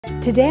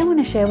Today I want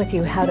to share with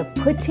you how to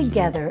put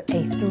together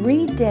a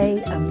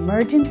 3-day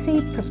emergency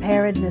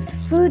preparedness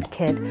food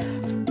kit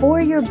for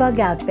your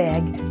bug out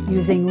bag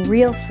using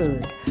real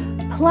food.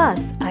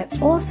 Plus, I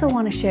also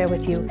want to share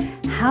with you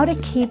how to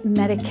keep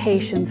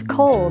medications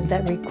cold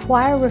that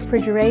require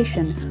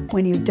refrigeration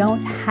when you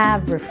don't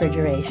have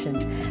refrigeration.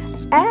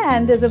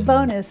 And as a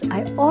bonus,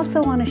 I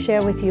also want to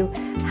share with you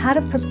how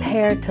to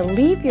prepare to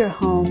leave your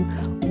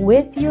home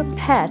with your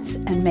pets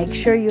and make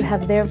sure you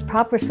have their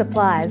proper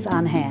supplies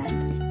on hand.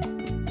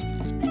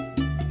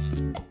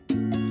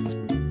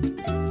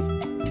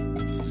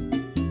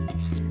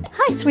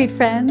 Hi, sweet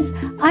friends.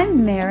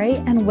 I'm Mary,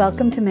 and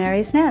welcome to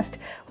Mary's Nest,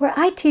 where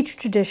I teach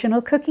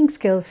traditional cooking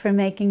skills for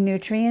making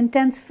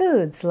nutrient-dense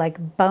foods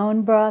like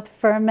bone broth,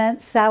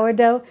 ferment,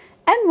 sourdough,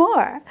 and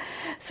more.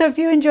 So if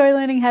you enjoy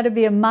learning how to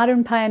be a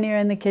modern pioneer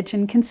in the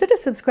kitchen, consider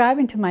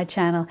subscribing to my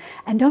channel,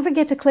 and don't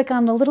forget to click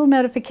on the little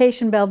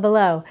notification bell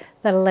below.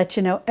 That'll let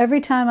you know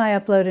every time I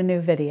upload a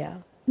new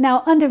video.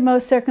 Now, under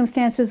most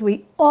circumstances,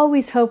 we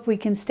always hope we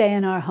can stay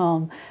in our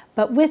home,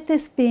 but with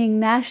this being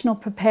National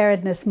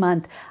Preparedness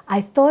Month,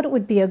 I thought it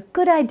would be a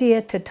good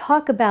idea to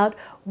talk about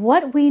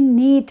what we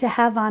need to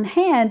have on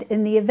hand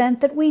in the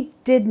event that we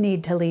did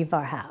need to leave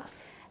our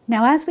house.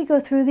 Now, as we go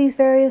through these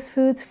various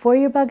foods for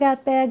your bug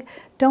out bag,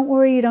 don't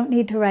worry, you don't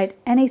need to write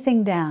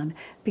anything down,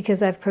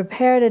 because I've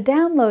prepared a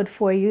download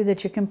for you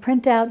that you can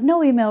print out,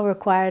 no email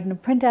required,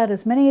 and print out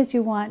as many as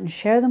you want and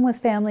share them with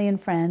family and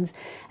friends.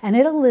 And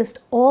it'll list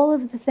all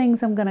of the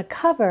things I'm going to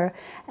cover,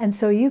 and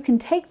so you can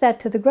take that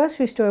to the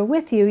grocery store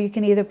with you. You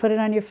can either put it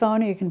on your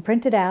phone or you can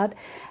print it out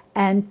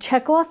and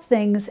check off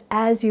things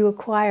as you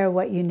acquire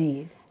what you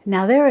need.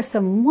 Now, there are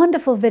some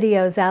wonderful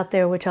videos out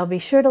there, which I'll be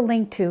sure to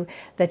link to,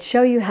 that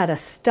show you how to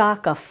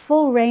stock a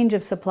full range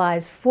of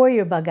supplies for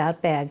your bug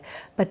out bag.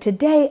 But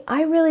today,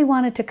 I really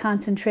wanted to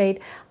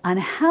concentrate on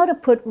how to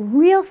put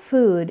real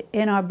food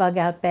in our bug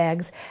out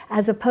bags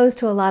as opposed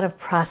to a lot of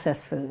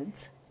processed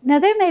foods. Now,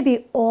 there may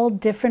be all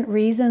different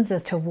reasons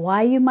as to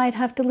why you might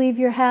have to leave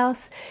your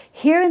house.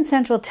 Here in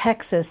Central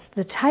Texas,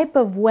 the type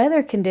of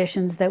weather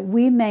conditions that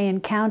we may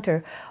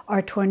encounter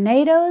are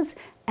tornadoes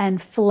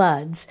and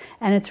floods,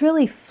 and it's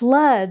really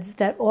floods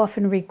that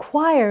often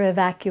require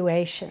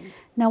evacuation.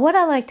 Now, what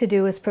I like to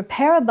do is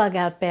prepare a bug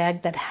out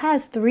bag that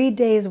has 3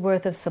 days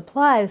worth of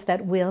supplies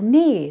that we'll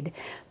need,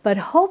 but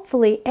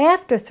hopefully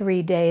after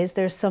 3 days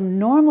there's some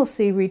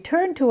normalcy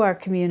returned to our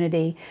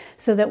community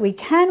so that we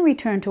can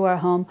return to our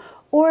home,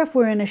 or if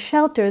we're in a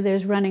shelter,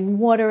 there's running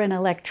water and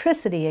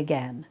electricity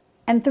again.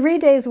 And 3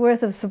 days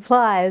worth of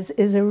supplies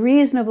is a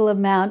reasonable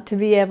amount to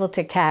be able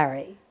to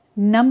carry.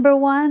 Number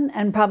one,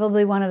 and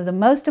probably one of the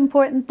most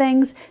important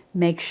things,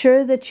 make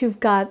sure that you've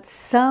got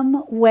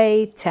some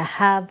way to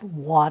have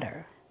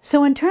water.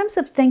 So in terms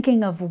of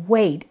thinking of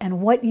weight and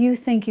what you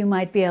think you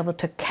might be able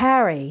to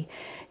carry,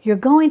 you're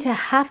going to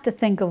have to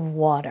think of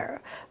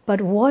water,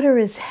 but water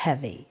is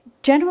heavy.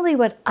 Generally,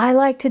 what I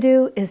like to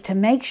do is to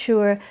make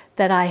sure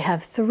that I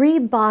have 3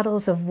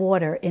 bottles of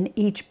water in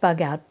each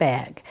bug out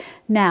bag.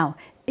 Now,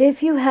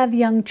 if you have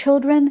young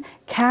children,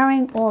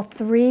 carrying all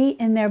 3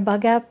 in their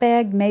bug out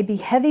bag may be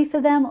heavy for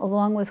them,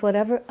 along with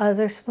whatever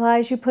other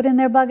supplies you put in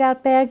their bug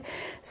out bag.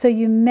 So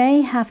you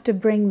may have to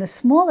bring the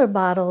smaller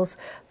bottles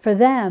for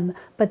them,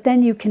 but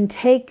then you can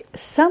take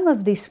some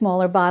of these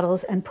smaller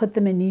bottles and put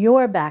them in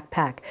your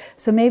backpack.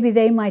 So maybe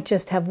they might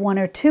just have 1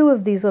 or 2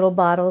 of these little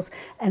bottles,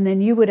 and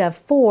then you would have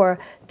 4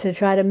 to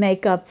try to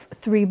make up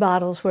 3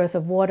 bottles worth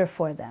of water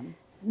for them.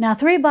 Now,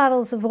 3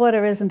 bottles of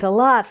water isn't a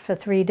lot for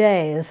 3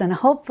 days, and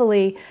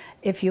hopefully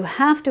if you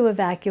have to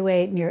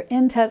evacuate and you're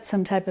in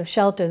some type of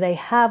shelter, they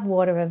have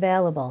water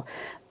available.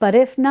 But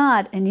if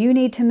not, and you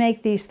need to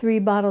make these 3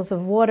 bottles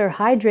of water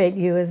hydrate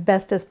you as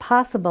best as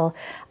possible,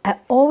 I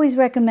always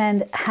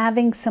recommend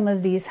having some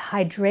of these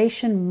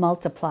hydration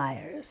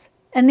multipliers.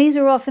 And these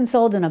are often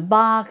sold in a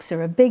box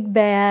or a big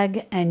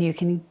bag, and you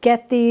can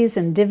get these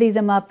and divvy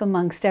them up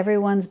amongst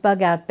everyone's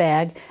bug out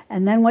bag.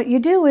 And then what you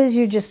do is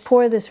you just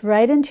pour this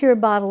right into your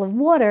bottle of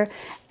water,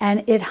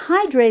 and it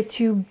hydrates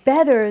you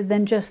better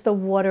than just the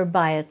water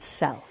by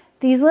itself.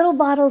 These little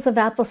bottles of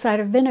apple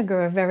cider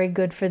vinegar are very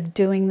good for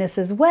doing this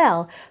as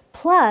well.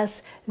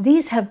 Plus,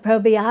 these have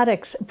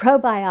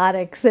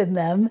probiotics in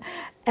them,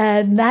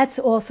 and that's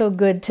also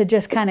good to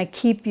just kind of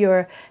keep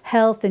your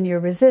health and your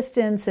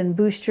resistance and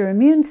boost your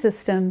immune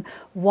system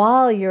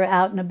while you're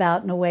out and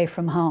about and away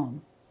from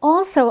home.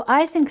 Also,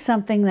 I think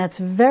something that's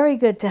very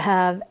good to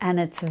have, and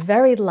it's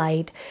very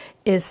light,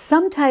 is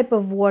some type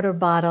of water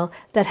bottle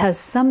that has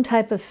some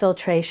type of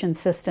filtration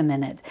system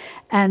in it.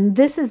 And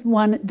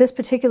this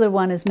particular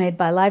one is made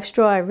by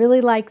LifeStraw. I really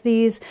like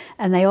these,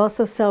 and they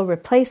also sell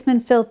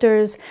replacement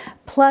filters.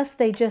 Plus,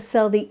 they just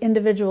sell the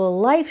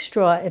individual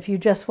LifeStraw if you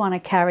just want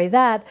to carry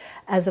that,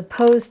 as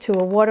opposed to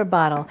a water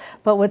bottle.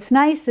 But what's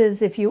nice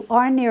is if you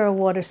are near a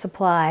water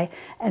supply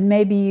and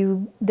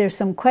maybe there's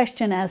some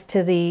question as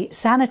to the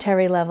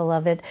sanitary level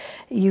of it,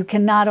 you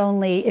can not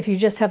only, if you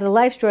just have the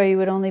LifeStraw, you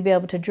would only be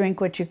able to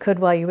drink what you could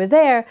while you were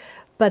there,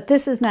 but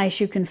this is nice.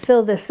 You can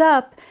fill this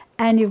up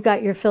and you've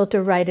got your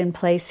filter right in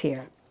place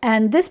here.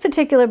 And this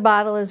particular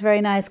bottle is very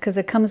nice because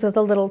it comes with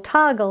a little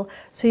toggle,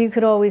 so you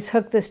could always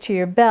hook this to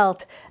your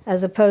belt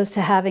as opposed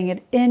to having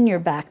it in your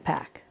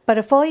backpack. But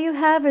if all you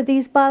have are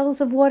these bottles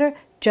of water,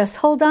 just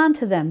hold on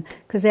to them,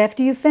 because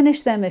after you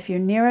finish them, if you're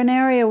near an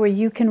area where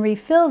you can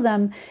refill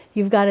them,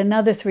 you've got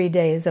another 3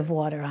 days of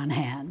water on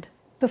hand.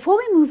 Before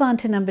we move on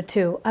to number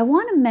 2, I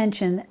want to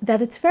mention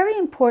that it's very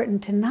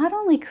important to not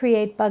only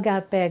create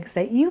bug-out bags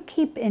that you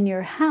keep in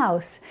your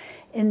house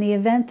in the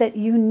event that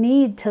you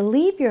need to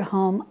leave your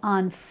home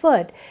on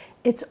foot,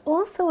 it's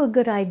also a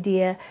good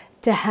idea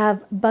to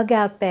have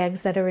bug-out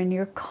bags that are in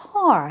your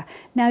car.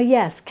 Now,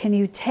 yes, can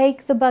you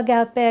take the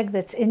bug-out bag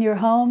that's in your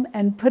home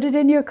and put it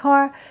in your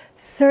car?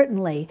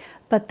 Certainly.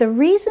 But the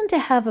reason to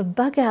have a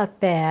bug-out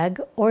bag,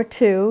 or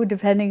 2,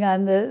 depending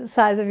on the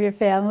size of your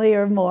family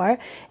or more,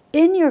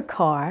 in your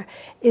car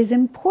is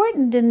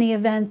important in the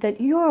event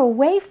that you're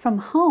away from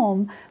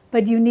home,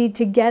 but you need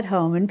to get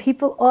home. And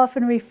people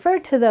often refer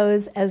to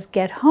those as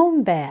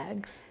get-home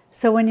bags.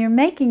 So when you're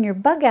making your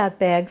bug-out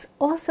bags,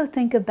 also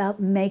think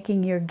about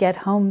making your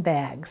get-home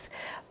bags.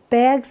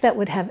 Bags that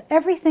would have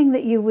everything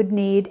that you would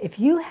need if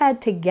you had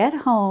to get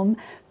home,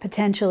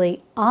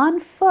 potentially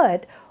on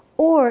foot,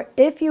 or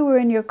if you were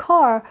in your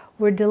car,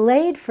 were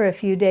delayed for a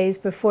few days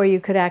before you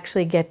could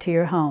actually get to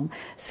your home.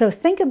 So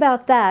think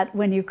about that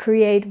when you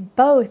create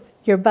both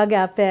your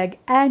bug-out bag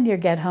and your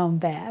get-home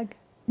bag.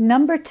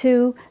 Number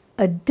 2,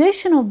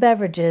 additional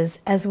beverages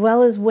as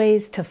well as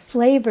ways to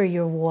flavor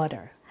your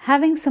water.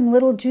 Having some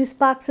little juice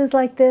boxes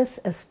like this,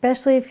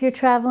 especially if you're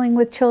traveling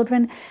with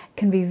children,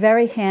 can be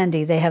very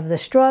handy. They have the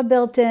straw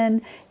built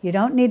in, you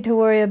don't need to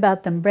worry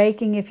about them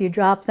breaking if you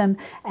drop them,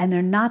 and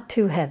they're not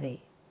too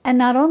heavy. And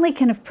not only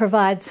can it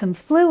provide some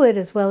fluid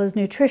as well as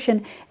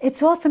nutrition,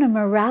 it's often a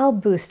morale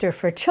booster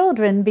for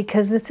children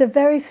because it's a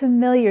very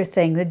familiar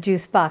thing, the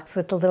juice box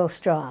with the little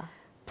straw.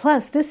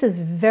 Plus, this is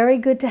very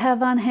good to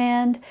have on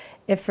hand.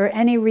 If for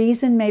any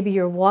reason, maybe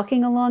you're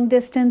walking a long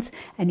distance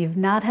and you've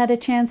not had a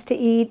chance to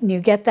eat and you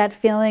get that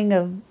feeling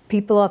of,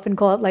 people often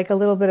call it like a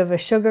little bit of a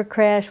sugar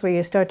crash where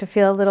you start to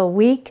feel a little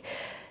weak,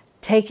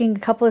 taking a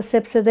couple of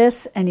sips of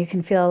this and you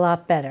can feel a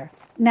lot better.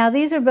 Now,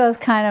 these are both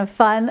kind of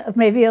fun,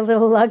 maybe a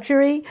little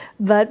luxury,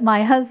 but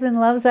my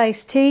husband loves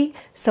iced tea,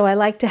 so I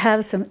like to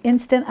have some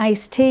instant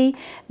iced tea.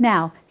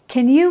 Now,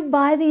 can you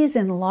buy these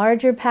in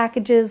larger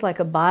packages, like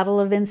a bottle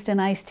of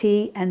instant iced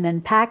tea, and then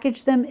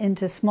package them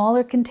into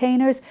smaller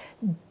containers?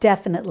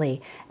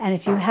 Definitely. And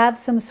if you have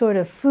some sort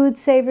of food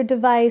saver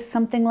device,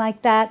 something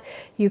like that,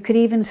 you could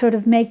even sort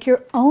of make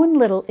your own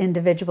little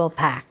individual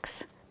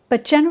packs.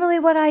 But generally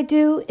what I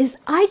do is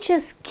I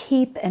just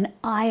keep an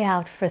eye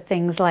out for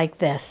things like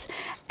this.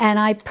 And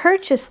I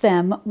purchase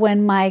them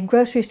when my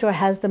grocery store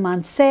has them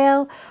on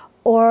sale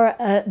or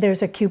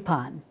there's a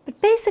coupon.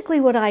 But basically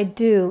what I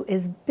do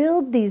is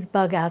build these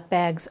bug-out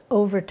bags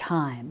over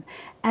time.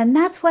 And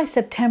that's why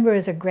September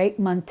is a great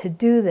month to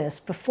do this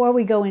before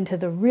we go into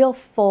the real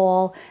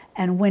fall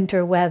and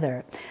winter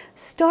weather.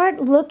 Start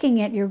looking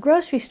at your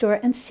grocery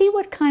store and see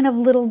what kind of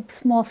little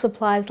small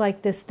supplies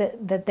like this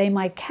that they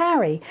might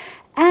carry.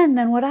 And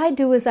then what I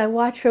do is I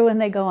watch for when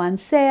they go on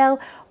sale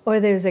or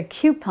there's a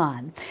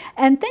coupon.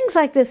 And things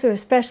like this are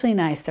especially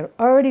nice. They're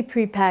already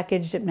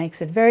prepackaged. It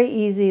makes it very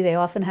easy. They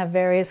often have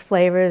various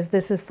flavors.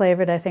 This is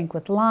flavored, I think,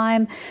 with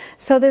lime.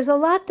 So there's a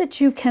lot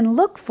that you can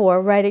look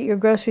for right at your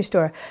grocery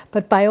store.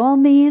 But by all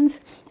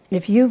means,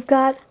 if you've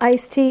got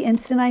iced tea,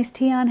 instant iced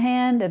tea on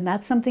hand, and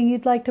that's something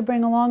you'd like to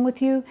bring along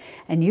with you,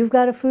 and you've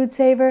got a food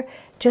saver,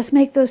 just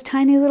make those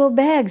tiny little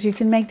bags. You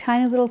can make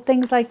tiny little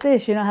things like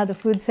this. You know how the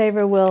food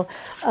saver will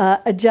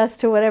adjust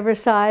to whatever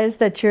size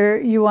that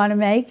you want to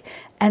make.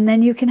 And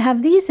then you can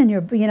have these in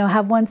your,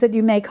 have ones that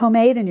you make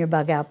homemade in your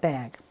bug-out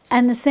bag.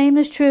 And the same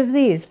is true of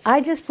these.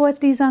 I just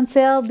bought these on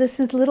sale. This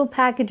is little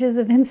packages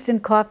of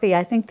instant coffee.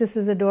 I think this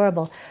is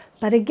adorable.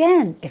 But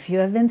again, if you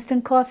have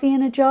instant coffee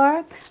in a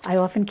jar, I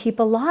often keep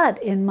a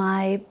lot in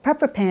my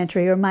prepper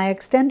pantry or my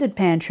extended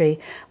pantry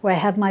where I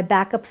have my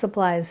backup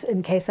supplies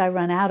in case I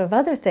run out of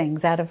other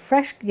things, out of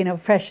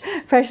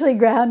freshly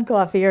ground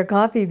coffee or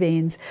coffee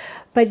beans.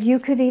 But you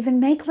could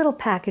even make little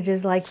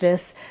packages like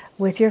this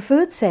with your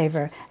food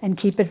saver and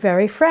keep it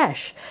very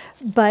fresh.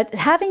 But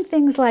having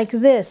things like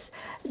this,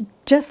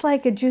 just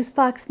like a juice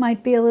box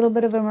might be a little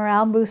bit of a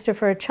morale booster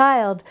for a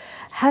child,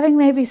 having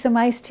maybe some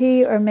iced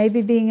tea or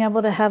maybe being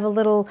able to have a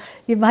little,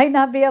 you might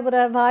not be able to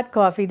have hot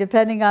coffee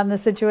depending on the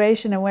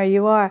situation and where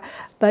you are,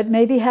 but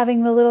maybe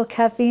having the little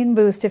caffeine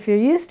boost, if you're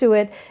used to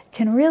it,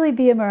 can really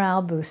be a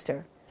morale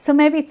booster. So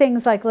maybe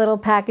things like little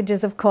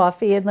packages of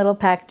coffee and little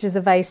packages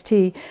of iced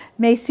tea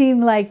may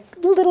seem like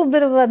a little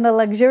bit of on the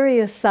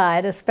luxurious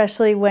side,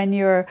 especially when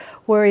you're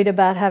worried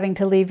about having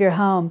to leave your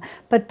home.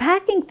 But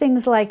packing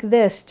things like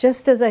this,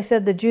 just as I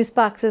said, the juice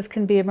boxes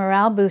can be a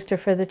morale booster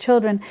for the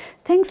children,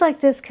 things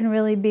like this can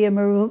really be a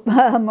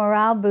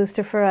morale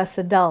booster for us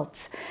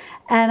adults.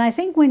 And I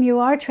think when you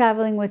are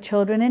traveling with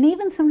children, and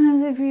even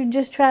sometimes if you're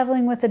just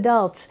traveling with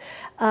adults,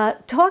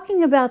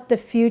 talking about the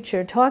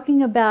future,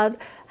 talking about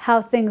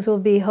how things will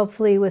be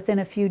hopefully within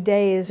a few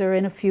days or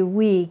in a few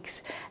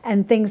weeks,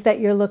 and things that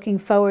you're looking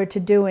forward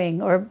to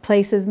doing, or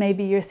places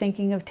maybe you're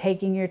thinking of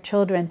taking your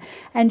children,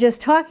 and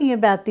just talking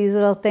about these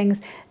little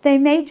things. They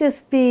may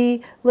just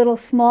be little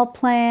small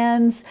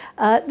plans.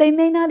 They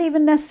may not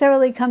even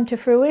necessarily come to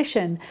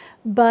fruition,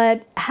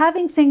 but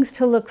having things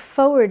to look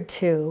forward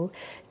to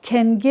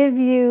can give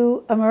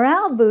you a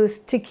morale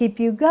boost to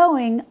keep you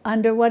going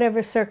under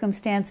whatever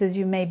circumstances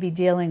you may be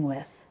dealing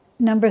with.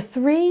 Number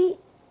 3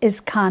 is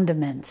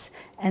condiments,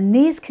 and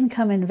these can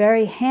come in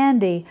very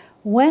handy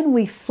when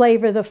we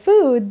flavor the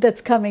food that's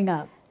coming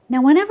up.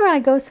 Now, whenever I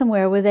go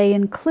somewhere where they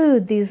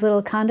include these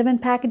little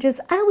condiment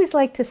packages, I always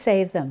like to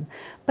save them.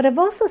 But I've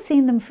also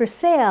seen them for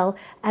sale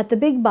at the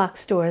big box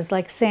stores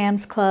like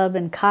Sam's Club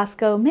and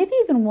Costco, maybe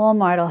even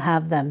Walmart will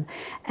have them.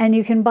 And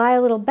you can buy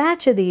a little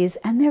batch of these,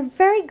 and they're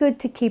very good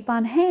to keep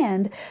on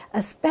hand,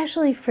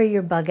 especially for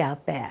your bug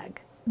out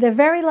bag. They're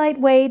very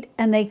lightweight,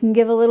 and they can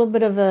give a little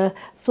bit of a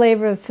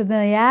flavor of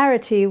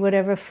familiarity,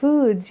 whatever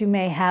foods you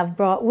may have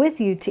brought with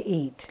you to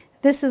eat.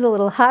 This is a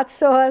little hot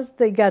sauce.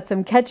 They got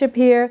some ketchup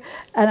here,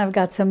 and I've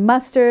got some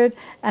mustard,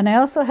 and I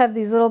also have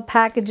these little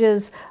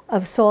packages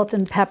of salt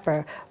and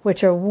pepper,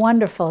 which are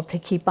wonderful to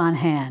keep on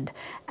hand.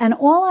 And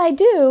all I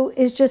do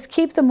is just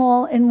keep them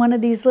all in one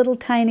of these little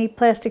tiny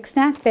plastic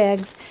snack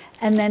bags,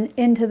 and then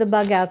into the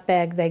bug out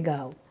bag they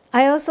go.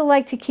 I also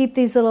like to keep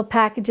these little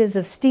packages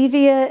of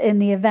stevia in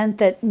the event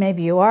that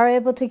maybe you are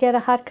able to get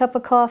a hot cup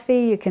of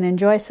coffee. You can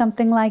enjoy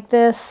something like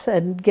this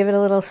and give it a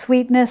little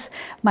sweetness.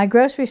 My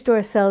grocery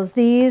store sells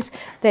these.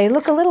 They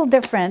look a little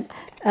different.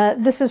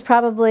 This is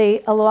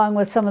probably along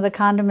with some of the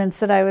condiments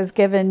that I was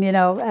given,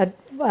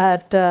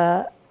 at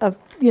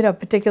a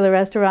particular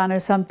restaurant or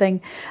something.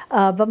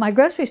 But my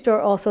grocery store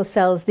also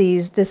sells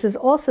these. This is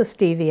also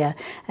stevia.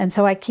 And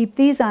so I keep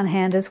these on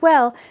hand as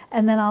well.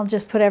 And then I'll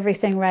just put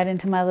everything right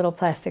into my little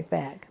plastic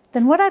bag.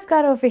 Then what I've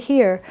got over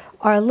here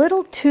are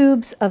little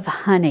tubes of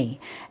honey.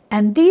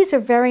 And these are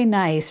very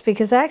nice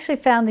because I actually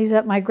found these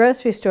at my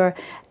grocery store,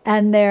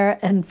 and they're,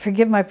 and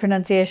forgive my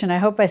pronunciation, I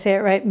hope I say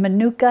it right,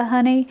 Manuka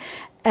honey.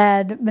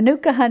 And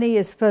Manuka honey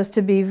is supposed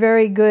to be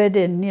very good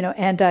in,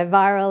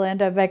 antiviral,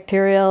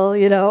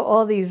 antibacterial,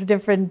 all these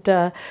different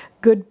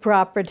good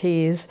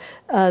properties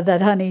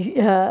that honey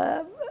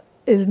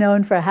is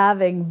known for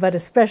having, but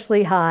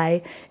especially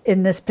high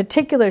in this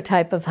particular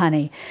type of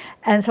honey.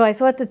 And so I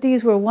thought that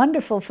these were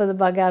wonderful for the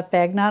bug out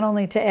bag, not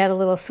only to add a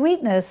little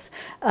sweetness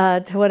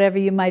to whatever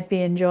you might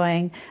be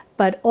enjoying,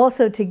 but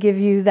also to give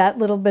you that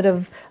little bit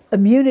of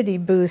immunity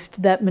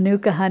boost that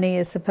Manuka honey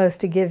is supposed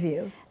to give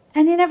you.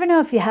 And you never know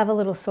if you have a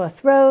little sore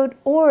throat,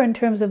 or in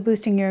terms of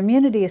boosting your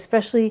immunity,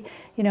 especially,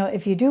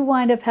 if you do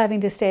wind up having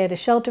to stay at a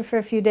shelter for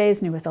a few days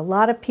and you're with a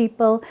lot of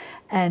people,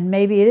 and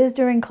maybe it is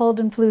during cold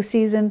and flu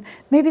season,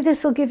 maybe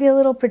this will give you a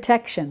little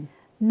protection.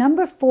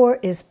 Number 4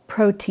 is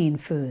protein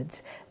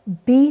foods: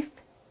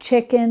 beef,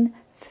 chicken,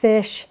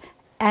 fish,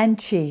 and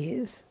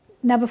cheese.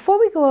 Now,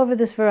 before we go over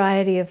this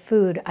variety of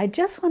food, I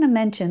just want to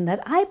mention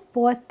that I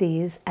bought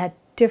these at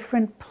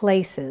different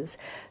places.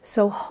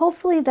 So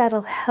hopefully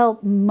that'll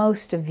help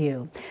most of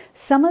you.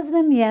 Some of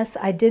them, yes,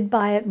 I did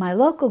buy at my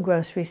local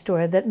grocery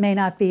store that may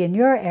not be in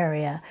your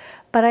area,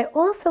 but I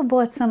also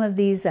bought some of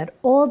these at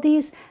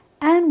Aldi's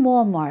and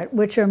Walmart,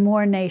 which are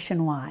more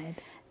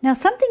nationwide. Now,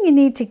 something you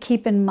need to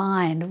keep in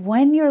mind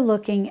when you're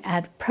looking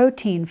at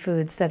protein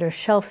foods that are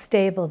shelf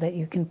stable that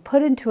you can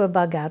put into a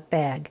bug out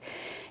bag,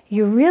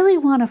 you really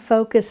want to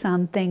focus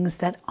on things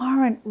that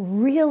aren't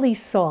really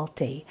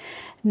salty.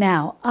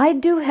 Now, I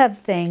do have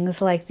things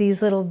like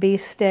these little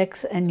beef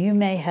sticks, and you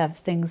may have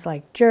things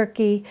like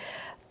jerky,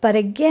 but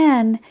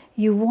again,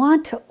 you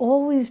want to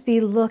always be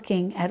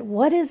looking at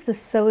what is the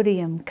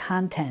sodium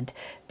content,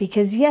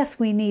 because yes,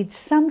 we need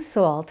some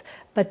salt,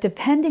 but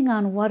depending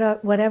on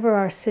whatever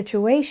our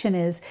situation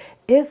is,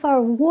 if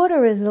our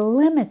water is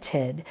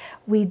limited,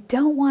 we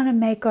don't want to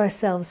make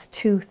ourselves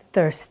too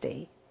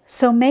thirsty.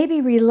 So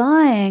maybe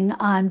relying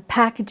on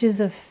packages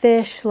of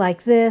fish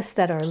like this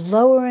that are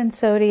lower in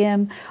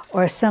sodium,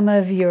 or some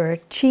of your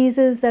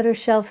cheeses that are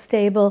shelf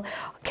stable,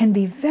 can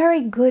be very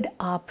good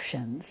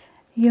options.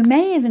 You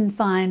may even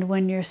find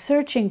when you're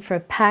searching for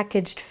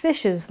packaged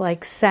fishes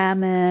like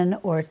salmon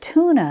or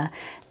tuna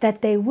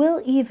that they will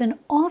even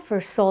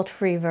offer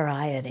salt-free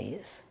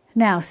varieties.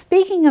 Now,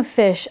 speaking of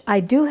fish,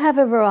 I do have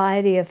a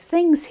variety of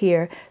things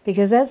here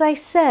because, as I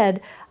said,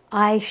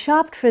 I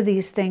shopped for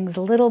these things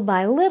little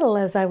by little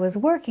as I was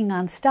working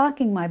on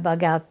stocking my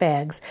bug out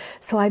bags.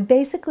 So I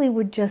basically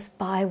would just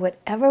buy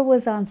whatever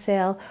was on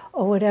sale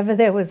or whatever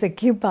there was a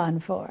coupon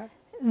for.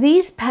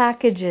 These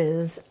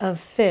packages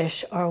of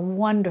fish are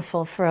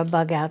wonderful for a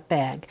bug out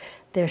bag.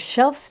 They're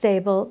shelf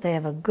stable, they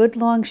have a good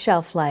long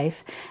shelf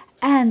life,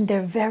 and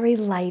they're very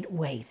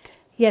lightweight.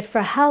 Yet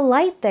for how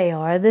light they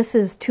are, this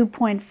is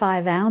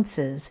 2.5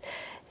 ounces,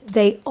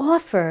 they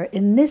offer,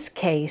 in this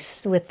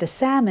case with the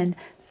salmon,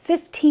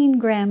 15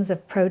 grams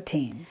of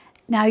protein.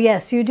 Now,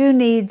 yes, you do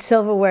need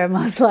silverware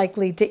most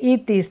likely to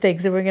eat these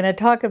things, and we're going to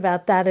talk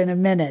about that in a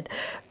minute.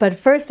 But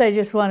first, I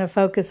just want to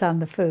focus on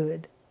the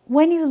food.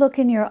 When you look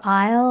in your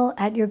aisle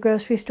at your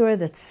grocery store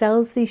that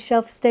sells these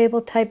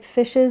shelf-stable type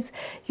fishes,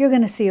 you're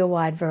going to see a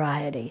wide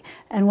variety.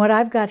 And what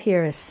I've got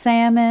here is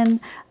salmon.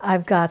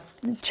 I've got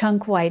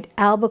chunk white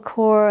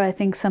albacore. I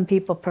think some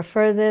people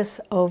prefer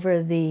this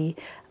over the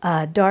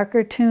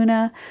darker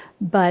tuna,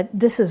 but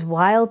this is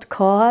wild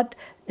caught.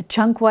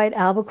 Chunk white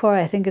albacore,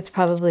 I think it's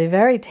probably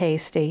very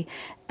tasty.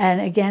 And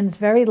again, it's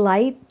very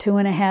light,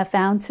 2.5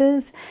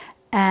 ounces.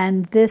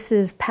 And this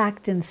is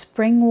packed in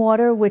spring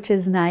water, which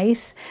is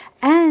nice.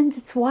 And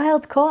it's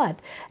wild caught.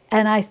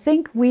 And I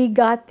think we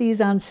got these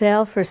on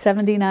sale for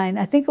 79,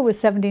 I think it was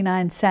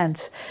 79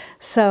 cents.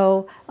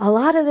 So a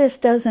lot of this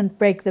doesn't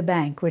break the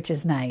bank, which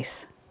is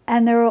nice.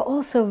 And there are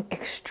also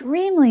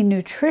extremely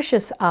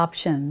nutritious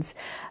options.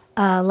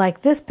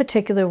 Like this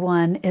particular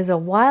one is a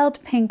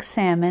wild pink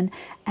salmon,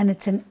 and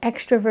it's an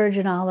extra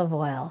virgin olive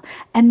oil.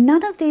 And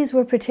none of these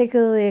were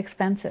particularly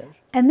expensive.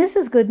 And this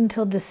is good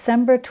until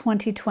December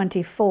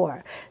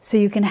 2024. So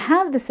you can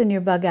have this in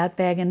your bug out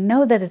bag and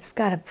know that it's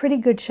got a pretty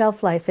good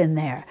shelf life in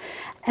there.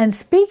 And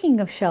speaking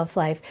of shelf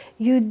life,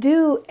 you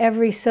do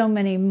every so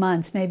many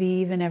months, maybe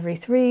even every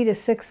 3 to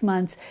 6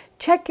 months,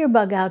 check your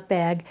bug out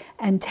bag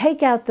and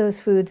take out those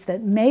foods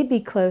that may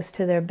be close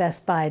to their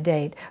best by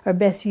date or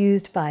best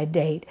used by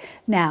date.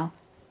 Now,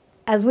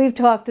 as we've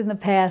talked in the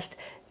past,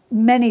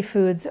 many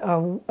foods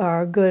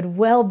are good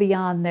well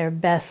beyond their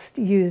best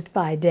used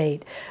by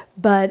date.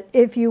 But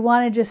if you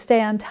want to just stay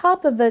on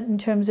top of it in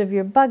terms of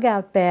your bug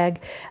out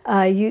bag,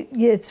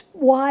 it's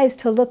wise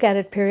to look at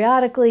it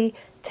periodically,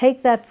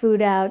 take that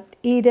food out,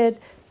 eat it,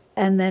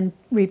 and then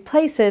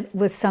replace it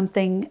with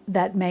something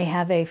that may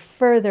have a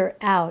further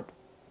out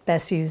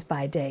best used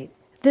by date.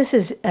 This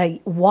is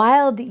a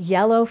wild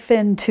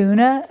yellowfin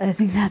tuna. I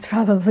think that's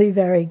probably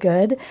very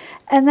good.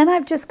 And then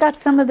I've just got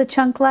some of the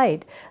chunk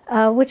light,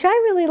 which I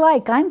really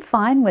like. I'm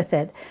fine with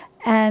it.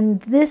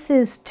 And this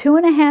is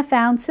 2.5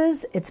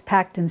 ounces. It's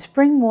packed in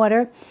spring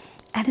water,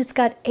 and it's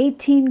got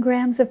 18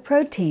 grams of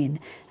protein,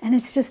 and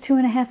it's just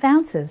 2.5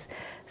 ounces.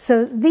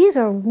 So these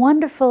are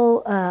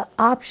wonderful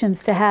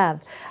options to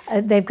have.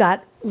 They've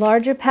got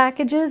larger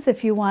packages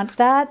if you want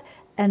that.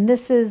 And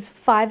this is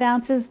 5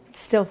 ounces,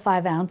 still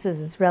 5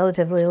 ounces, it's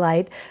relatively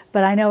light,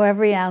 but I know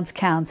every ounce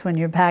counts when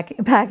you're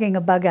packing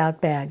a bug out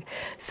bag.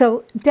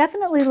 So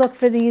definitely look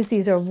for these.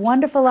 These are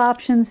wonderful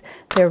options.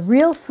 They're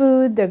real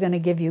food. They're going to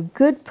give you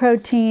good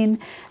protein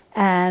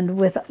and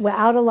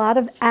without a lot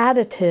of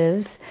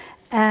additives,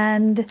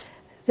 and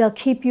they'll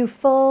keep you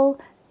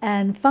full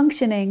and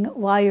functioning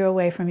while you're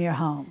away from your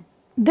home.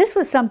 This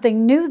was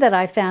something new that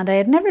I found. I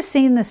had never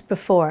seen this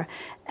before.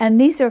 And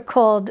these are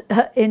called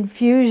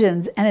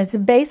infusions. And it's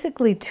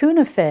basically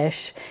tuna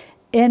fish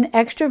in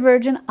extra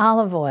virgin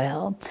olive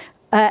oil.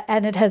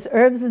 And it has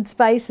herbs and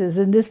spices.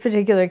 In this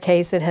particular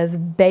case, it has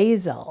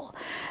basil.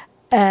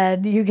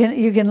 And you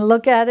can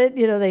look at it.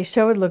 You know, they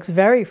show it looks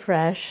very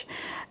fresh.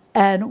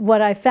 And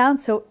what I found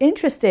so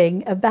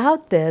interesting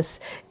about this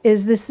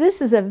is this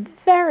is a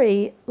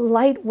very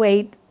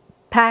lightweight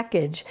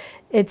package.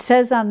 It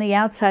says on the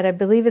outside, I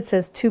believe it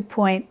says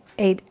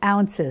 2.8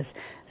 ounces.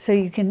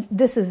 So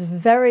this is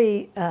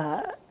very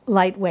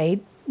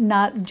lightweight,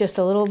 not just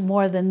a little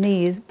more than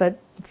these, but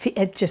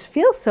it just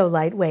feels so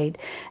lightweight.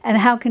 And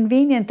how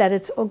convenient that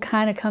it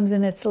kind of comes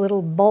in its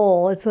little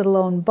bowl, its little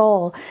own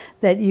bowl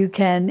that you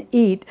can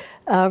eat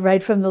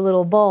right from the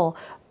little bowl.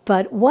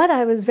 But what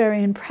I was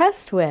very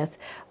impressed with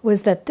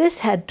was that this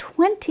had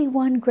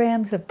 21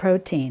 grams of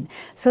protein.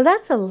 So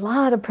that's a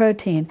lot of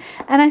protein.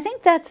 And I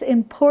think that's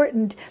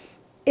important.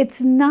 It's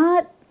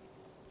not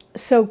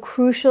so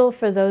crucial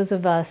for those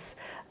of us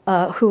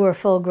who are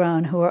full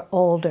grown, who are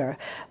older.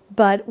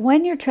 But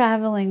when you're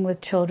traveling with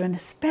children,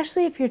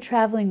 especially if you're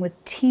traveling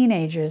with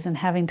teenagers and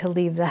having to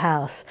leave the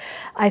house,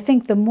 I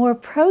think the more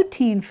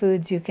protein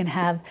foods you can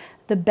have,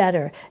 the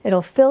better.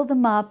 It'll fill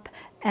them up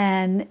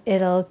and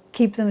it'll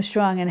keep them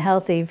strong and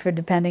healthy for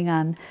depending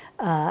on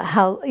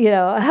how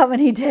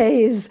many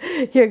days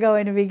you're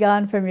going to be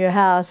gone from your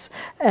house.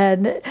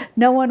 And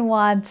no one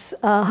wants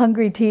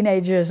hungry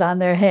teenagers on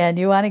their hand.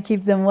 You want to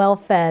keep them well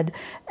fed.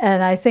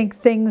 And I think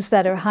things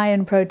that are high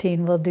in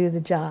protein will do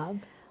the job.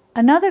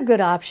 Another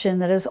good option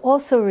that is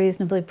also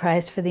reasonably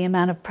priced for the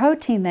amount of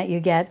protein that you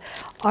get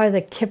are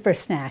the kipper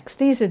snacks.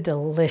 These are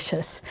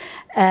delicious.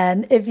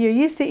 And if you're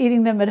used to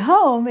eating them at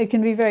home, it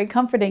can be very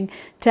comforting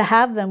to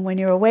have them when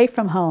you're away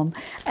from home.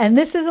 And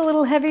this is a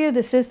little heavier.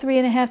 This is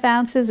 3.5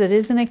 ounces. It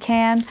is in a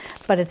can,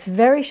 but it's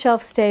very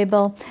shelf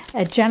stable.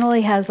 It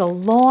generally has a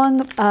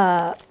long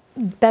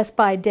best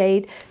by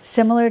date,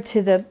 similar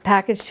to the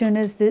packaged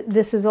tunas.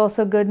 This is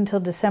also good until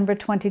December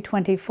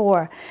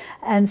 2024.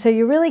 And so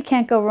you really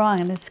can't go wrong.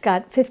 And it's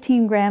got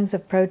 15 grams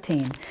of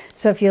protein.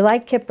 So if you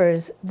like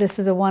kippers, this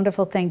is a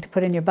wonderful thing to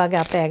put in your bug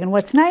out bag. And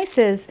what's nice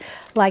is,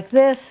 like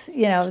this,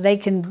 they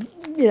can,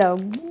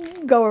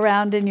 go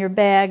around in your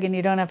bag and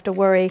you don't have to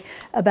worry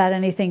about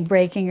anything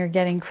breaking or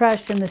getting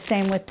crushed. And the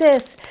same with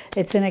this,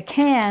 it's in a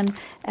can,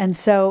 and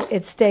so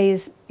it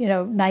stays, you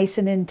know, nice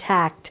and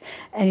intact,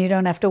 and you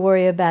don't have to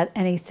worry about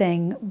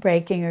anything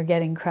breaking or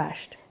getting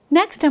crushed.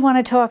 Next, I want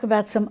to talk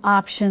about some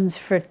options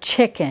for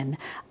chicken.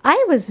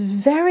 I was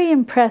very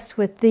impressed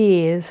with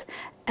these,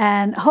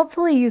 and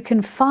hopefully you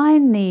can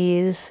find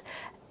these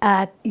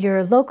at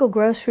your local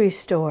grocery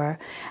store.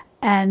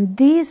 And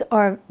these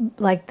are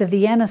like the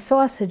Vienna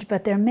sausage,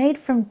 but they're made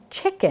from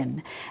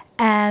chicken.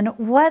 And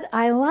what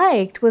I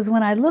liked was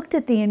when I looked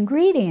at the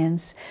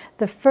ingredients,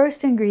 the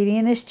first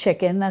ingredient is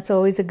chicken. That's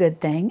always a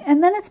good thing.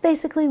 And then it's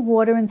basically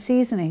water and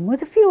seasoning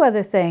with a few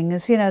other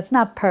things. You know, it's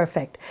not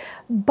perfect.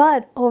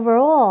 But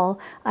overall,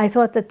 I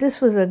thought that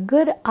this was a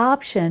good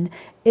option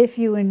if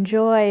you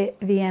enjoy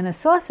Vienna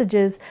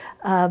sausages,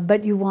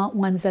 but you want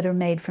ones that are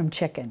made from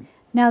chicken.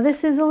 Now,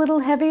 this is a little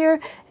heavier.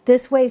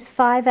 This weighs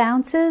 5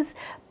 ounces.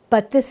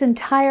 But this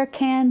entire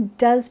can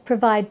does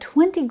provide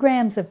 20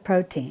 grams of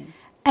protein.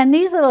 And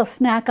these little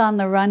snack on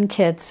the run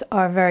kits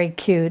are very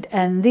cute,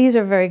 and these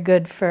are very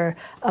good for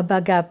a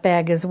bug out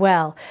bag as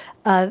well.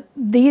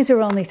 These are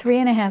only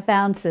 3.5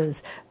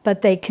 ounces,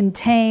 but they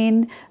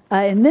contain,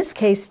 in this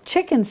case,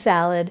 chicken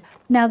salad.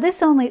 Now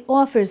this only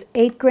offers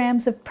 8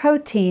 grams of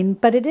protein,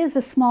 but it is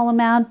a small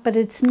amount, but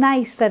it's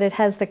nice that it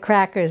has the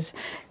crackers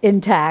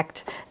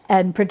intact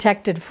and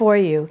protected for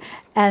you.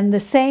 And the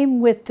same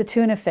with the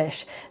tuna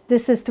fish.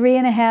 This is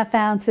 3.5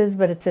 ounces,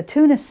 but it's a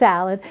tuna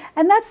salad.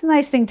 And that's the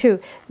nice thing too.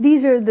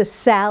 These are the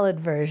salad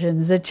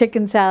versions, the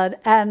chicken salad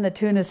and the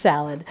tuna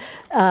salad.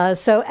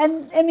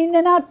 And I mean,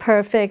 they're not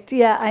perfect.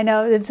 Yeah, I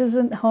know this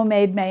isn't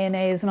homemade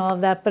mayonnaise and all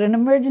of that, but an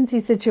emergency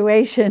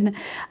situation,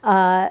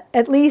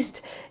 at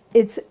least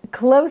it's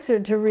closer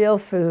to real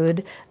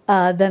food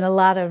than a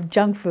lot of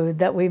junk food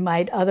that we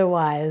might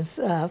otherwise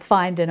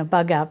find in a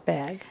bug out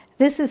bag.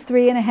 This is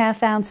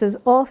 3.5 ounces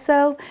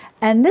also,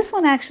 and this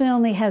one actually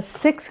only has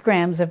 6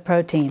 grams of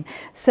protein.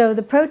 So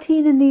the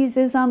protein in these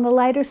is on the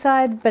lighter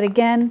side, but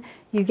again,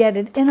 you get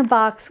it in a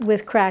box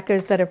with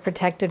crackers that are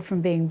protected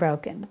from being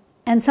broken.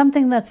 And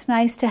something that's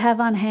nice to have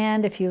on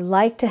hand if you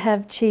like to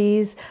have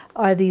cheese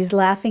are these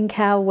Laughing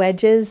Cow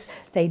wedges.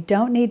 They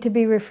don't need to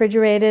be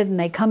refrigerated, and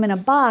they come in a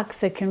box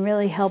that can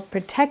really help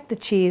protect the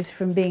cheese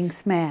from being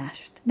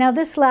smashed. Now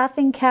this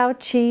Laughing Cow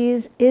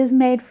cheese is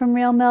made from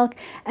real milk,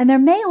 and there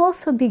may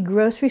also be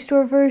grocery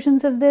store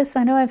versions of this.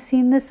 I know I've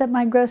seen this at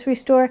my grocery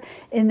store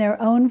in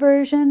their own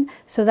version,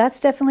 so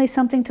that's definitely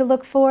something to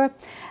look for.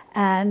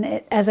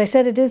 And as I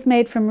said, it is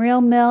made from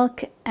real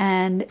milk,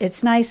 and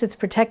it's nice, it's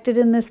protected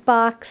in this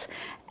box,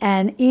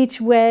 and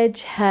each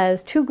wedge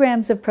has 2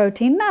 grams of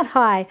protein, not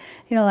high,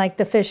 you know, like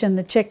the fish and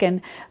the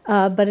chicken,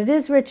 but it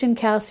is rich in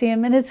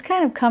calcium, and it's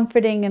kind of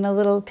comforting and a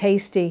little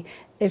tasty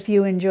if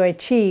you enjoy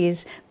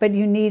cheese, but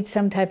you need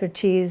some type of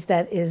cheese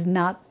that is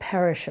not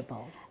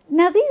perishable.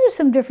 Now these are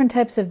some different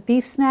types of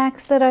beef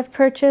snacks that I've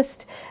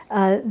purchased.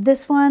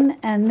 This one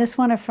and this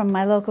one are from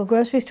my local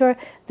grocery store.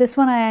 This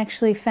one I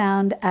actually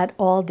found at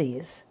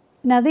Aldi's.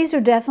 Now these are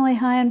definitely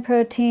high in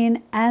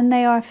protein and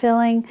they are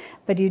filling,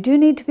 but you do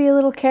need to be a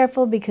little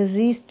careful because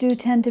these do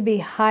tend to be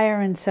higher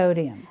in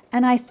sodium.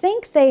 And I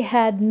think they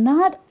had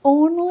not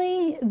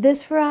only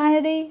this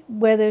variety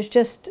where there's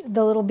just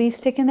the little beef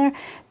stick in there,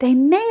 they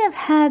may have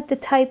had the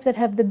type that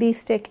have the beef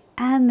stick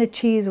and the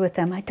cheese with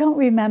them. I don't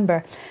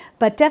remember,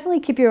 but definitely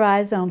keep your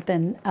eyes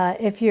open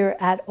if you're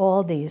at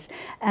Aldi's.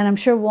 And I'm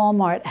sure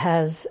Walmart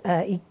has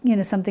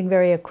something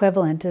very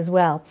equivalent as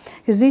well,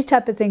 because these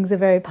type of things are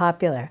very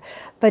popular.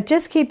 But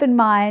just keep in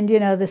mind,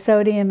 the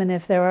sodium, and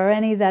if there are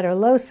any that are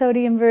low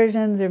sodium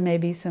versions or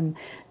maybe some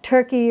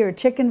turkey or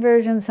chicken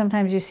versions,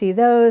 sometimes you see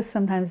those,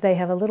 sometimes they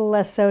have a little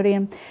less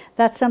sodium.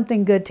 That's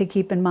something good to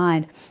keep in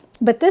mind.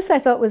 But this I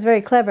thought was very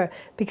clever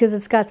because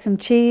it's got some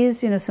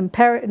cheese, some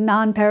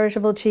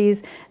non-perishable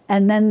cheese,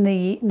 and then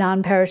the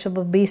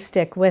non-perishable beef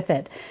stick with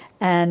it.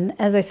 And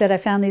as I said, I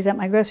found these at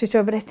my grocery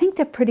store, but I think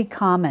they're pretty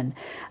common.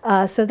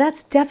 So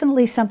that's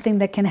definitely something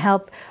that can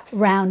help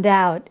round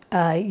out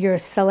your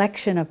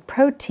selection of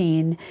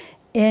protein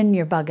in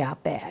your bug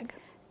out bag.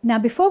 Now,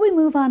 before we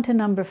move on to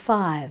number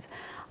 5,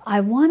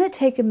 I want to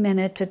take a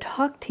minute to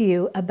talk to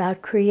you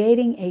about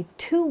creating a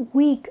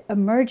 2-week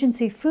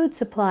emergency food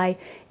supply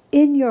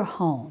in your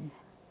home.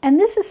 And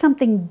this is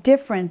something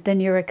different than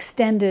your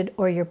extended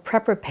or your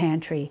prepper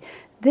pantry.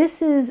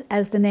 This is,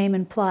 as the name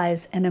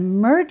implies, an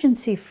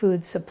emergency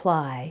food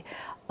supply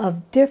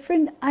of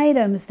different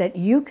items that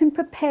you can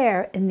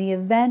prepare in the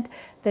event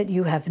that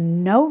you have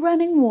no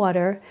running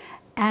water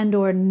and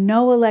or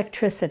no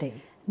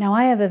electricity. Now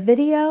I have a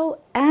video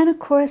and a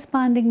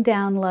corresponding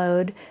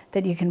download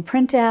that you can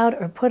print out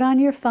or put on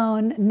your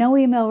phone, no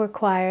email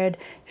required,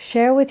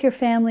 share with your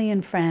family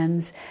and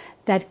friends,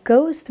 that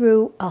goes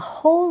through a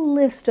whole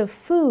list of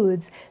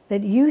foods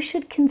that you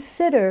should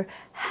consider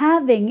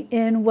having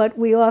in what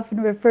we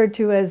often refer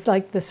to as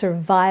like the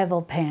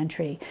survival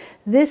pantry.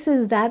 This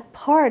is that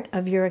part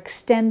of your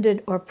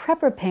extended or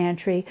prepper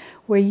pantry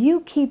where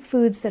you keep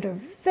foods that are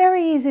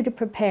very easy to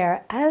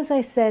prepare, as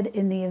I said,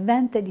 in the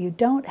event that you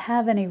don't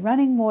have any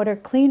running water,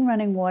 clean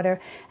running water,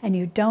 and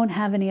you don't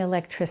have any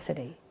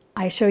electricity.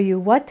 I show you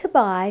what to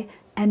buy,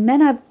 and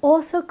then I've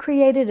also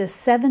created a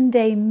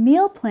 7-day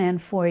meal plan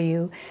for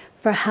you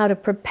for how to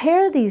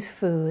prepare these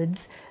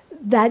foods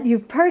that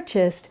you've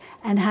purchased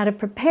and how to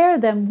prepare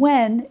them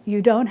when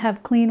you don't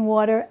have clean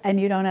water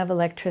and you don't have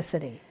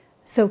electricity.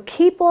 So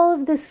keep all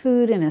of this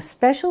food in a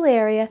special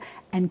area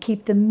and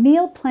keep the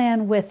meal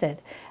plan with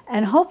it.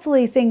 And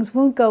hopefully things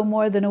won't go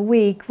more than a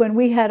week. When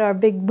we had our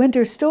big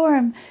winter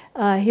storm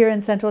here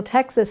in Central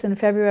Texas in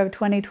February of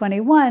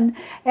 2021,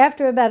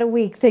 after about a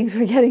week, things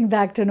were getting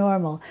back to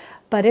normal.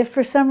 But if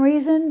for some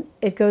reason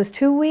it goes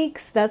 2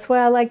 weeks, that's why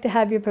I like to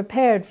have you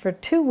prepared for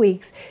 2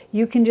 weeks.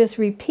 You can just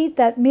repeat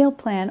that meal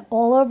plan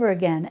all over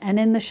again. And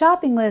in the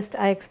shopping list,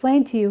 I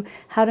explain to you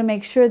how to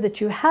make sure that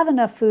you have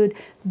enough food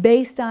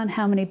based on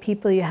how many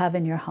people you have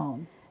in your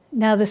home.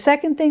 Now, the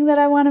second thing that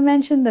I want to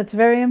mention that's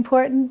very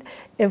important,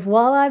 if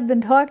while I've been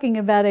talking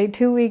about a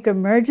 2-week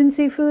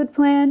emergency food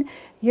plan,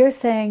 you're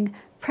saying,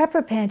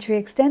 prepper pantry,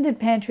 extended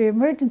pantry,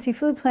 emergency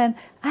food plan,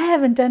 I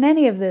haven't done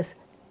any of this.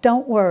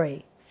 Don't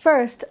worry.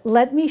 First,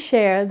 let me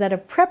share that a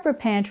prepper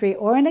pantry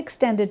or an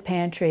extended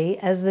pantry,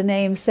 as the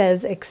name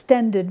says,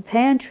 extended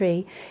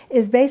pantry,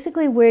 is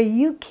basically where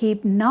you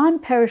keep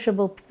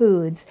non-perishable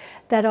foods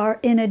that are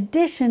in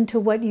addition to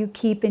what you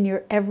keep in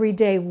your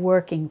everyday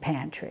working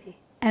pantry.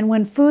 And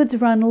when foods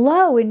run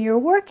low in your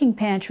working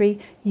pantry,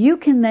 you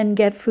can then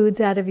get foods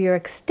out of your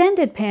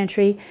extended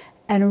pantry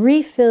and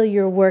refill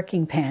your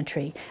working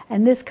pantry.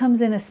 And this comes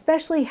in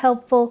especially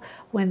helpful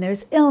when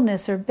there's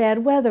illness or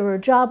bad weather or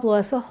job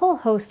loss, a whole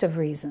host of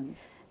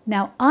reasons.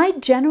 Now, I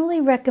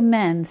generally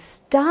recommend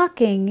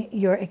stocking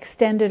your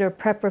extended or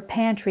prepper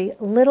pantry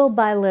little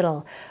by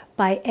little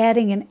by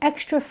adding an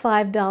extra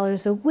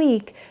 $5 a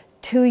week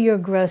to your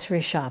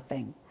grocery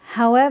shopping.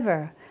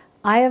 However,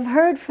 I have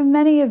heard from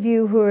many of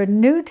you who are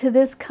new to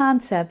this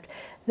concept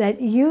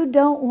that you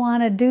don't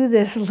want to do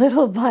this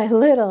little by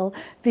little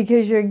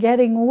because you're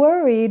getting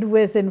worried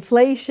with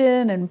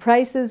inflation and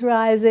prices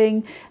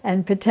rising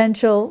and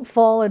potential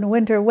fall and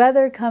winter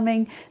weather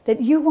coming,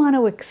 that you want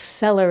to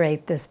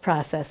accelerate this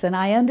process. And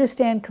I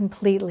understand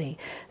completely.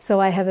 So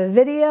I have a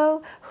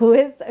video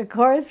with a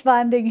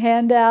corresponding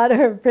handout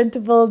or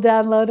printable,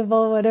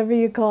 downloadable, whatever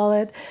you call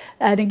it,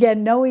 and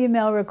again, no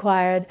email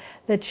required,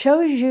 that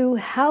shows you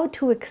how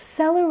to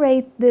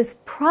accelerate this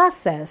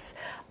process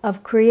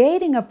of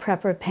creating a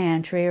prepper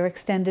pantry or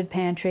extended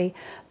pantry,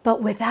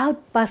 but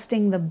without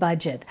busting the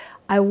budget.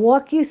 I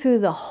walk you through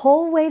the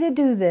whole way to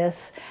do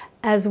this,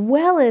 as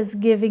well as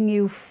giving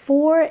you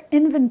 4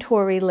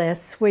 inventory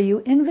lists where you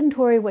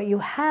inventory what you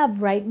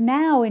have right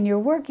now in your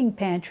working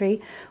pantry,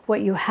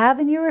 what you have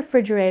in your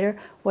refrigerator,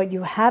 what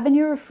you have in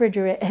your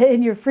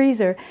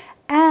freezer,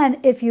 and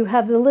if you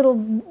have the little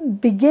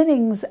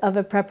beginnings of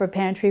a prepper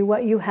pantry,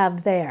 what you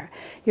have there.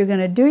 You're going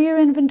to do your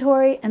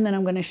inventory, and then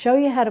I'm going to show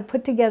you how to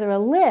put together a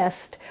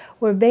list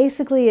where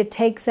basically it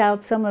takes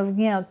out some of,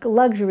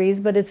 luxuries,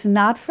 but it's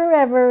not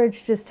forever,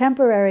 it's just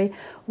temporary,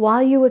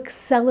 while you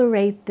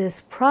accelerate this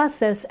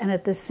process and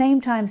at the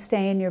same time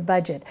stay in your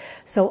budget.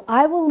 So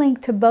I will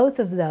link to both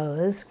of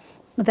those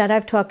that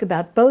I've talked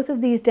about, both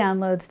of these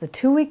downloads, the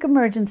 2-week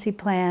emergency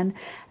plan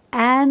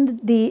and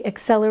the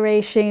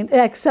acceleration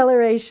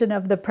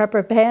of the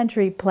prepper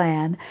pantry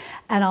plan.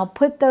 And I'll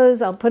put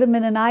them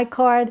in an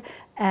iCard,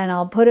 and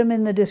I'll put them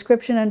in the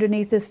description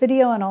underneath this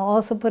video, and I'll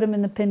also put them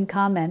in the pinned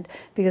comment,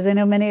 because I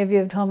know many of you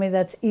have told me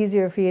that's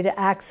easier for you to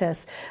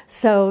access.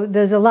 So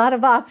there's a lot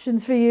of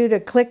options for you to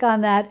click on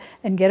that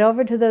and get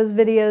over to those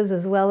videos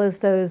as well as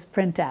those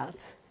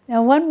printouts.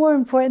 Now, one more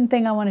important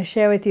thing I want to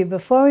share with you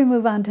before we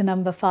move on to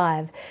number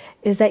 5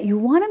 is that you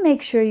want to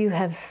make sure you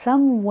have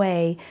some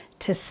way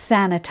to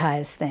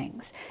sanitize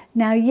things.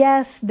 Now,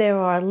 yes, there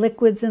are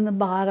liquids in the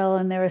bottle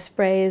and there are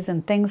sprays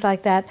and things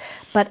like that,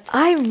 but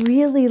I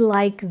really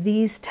like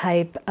these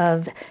type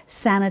of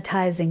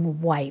sanitizing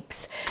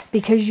wipes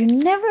because you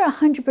never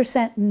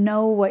 100%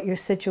 know what your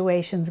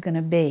situation's going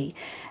to be.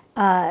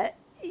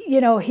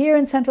 Here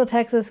in Central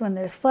Texas, when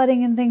there's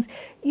flooding and things,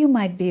 you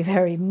might be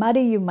very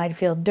muddy, you might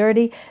feel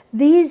dirty.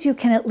 These you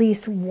can at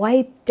least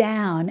wipe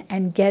down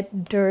and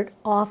get dirt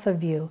off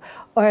of you.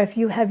 Or if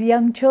you have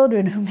young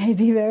children who may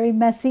be very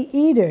messy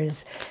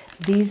eaters,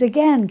 these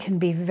again can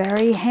be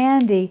very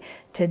handy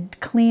to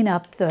clean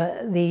up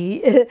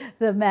the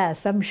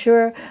mess. I'm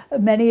sure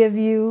many of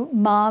you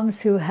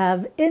moms who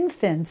have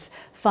infants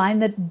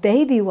find that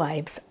baby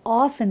wipes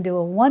often do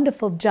a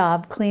wonderful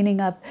job cleaning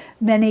up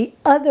many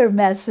other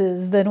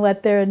messes than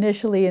what they're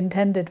initially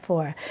intended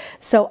for.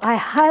 So I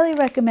highly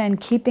recommend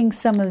keeping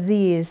some of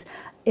these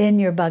in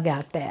your bug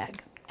out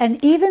bag. And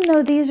even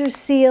though these are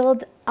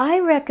sealed, I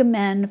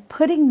recommend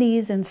putting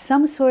these in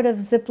some sort of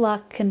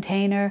Ziploc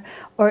container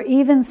or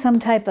even some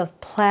type of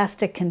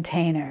plastic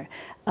container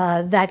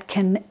that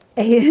can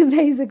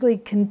basically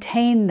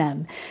contain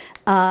them.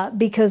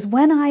 Because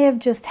when I have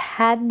just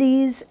had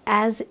these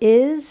as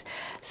is,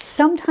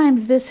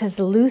 sometimes this has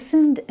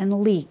loosened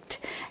and leaked.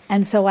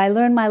 And so I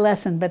learned my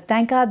lesson, but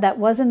thank God that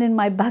wasn't in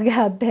my bug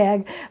out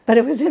bag, but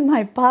it was in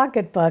my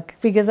pocketbook,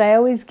 because I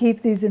always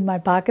keep these in my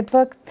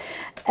pocketbook.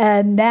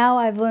 And now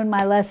I've learned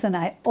my lesson.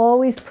 I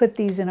always put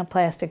these in a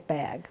plastic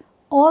bag.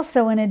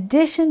 Also, in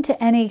addition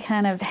to any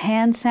kind of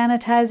hand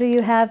sanitizer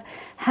you have,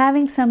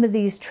 having some of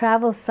these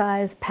travel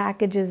size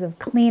packages of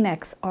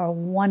Kleenex are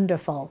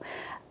wonderful.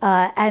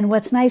 And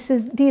what's nice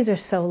is these are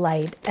so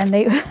light, and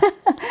they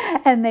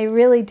and they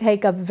really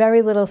take up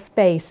very little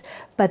space,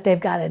 but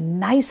they've got a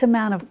nice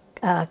amount of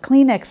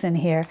Kleenex in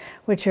here,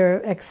 which are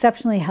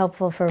exceptionally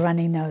helpful for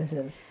runny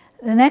noses.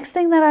 The next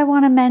thing that I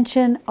want to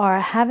mention are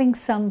having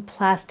some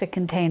plastic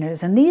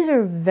containers, and these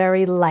are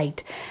very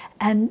light.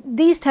 And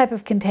these type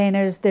of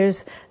containers,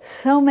 there's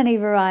so many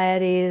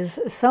varieties,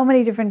 so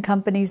many different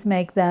companies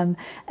make them,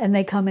 and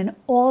they come in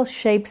all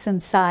shapes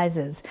and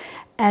sizes.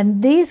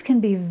 And these can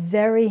be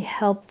very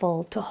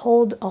helpful to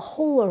hold a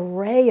whole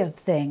array of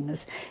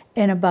things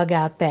in a bug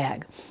out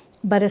bag.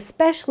 But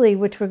especially,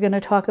 which we're going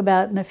to talk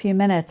about in a few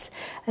minutes,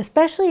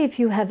 especially if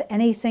you have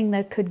anything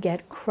that could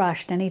get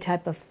crushed, any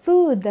type of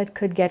food that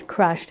could get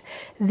crushed,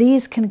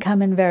 these can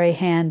come in very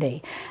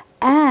handy.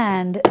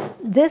 And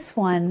this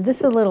one, this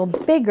is a little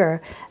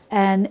bigger,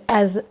 and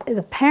as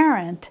the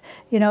parent,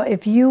 you know,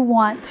 if you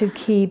want to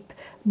keep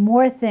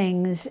more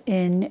things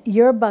in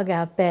your bug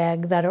out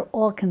bag that are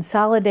all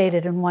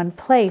consolidated in one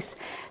place,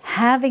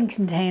 having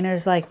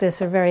containers like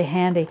this are very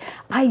handy.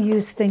 I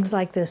used things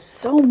like this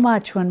so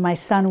much when my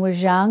son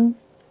was young.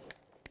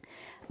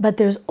 But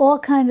there's all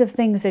kinds of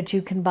things that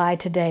you can buy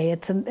today.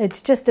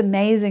 It's just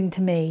amazing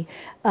to me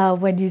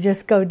when you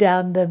just go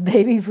down the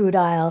baby food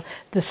aisle,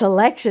 the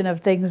selection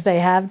of things they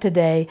have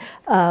today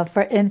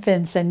for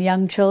infants and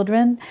young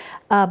children.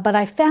 But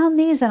I found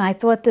these and I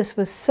thought this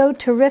was so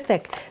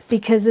terrific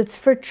because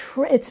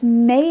it's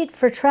made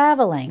for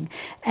traveling.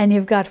 And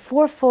you've got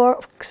 4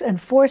 forks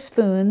and 4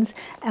 spoons.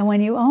 And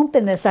when you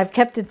open this, I've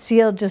kept it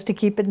sealed just to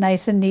keep it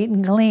nice and neat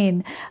and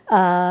clean.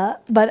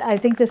 But I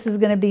think this is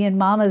going to be in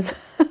Mama's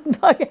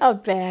bug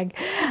out bag.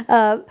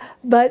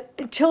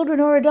 But children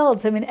or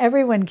adults, I mean,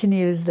 everyone can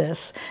use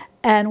this.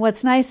 And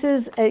what's nice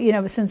is, you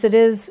know, since it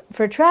is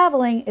for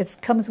traveling, it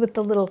comes with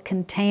the little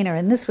container,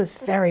 and this was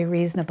very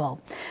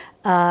reasonable.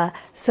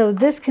 So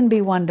this can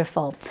be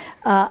wonderful.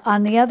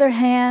 On the other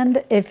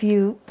hand, if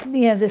you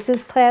know, this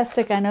is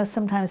plastic. I know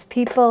sometimes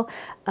people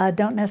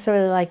don't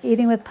necessarily like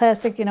eating with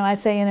plastic. You know, I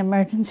say in an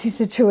emergency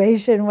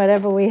situation,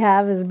 whatever we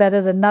have is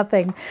better than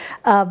nothing.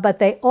 But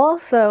they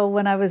also,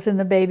 when I was in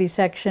the baby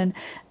section,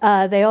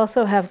 they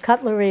also have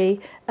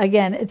cutlery.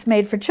 Again, it's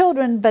made for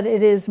children, but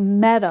it is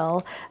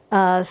metal.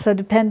 So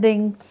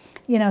depending,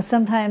 you know,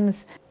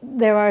 sometimes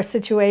there are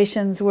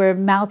situations where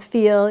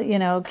mouthfeel, you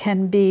know,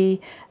 can be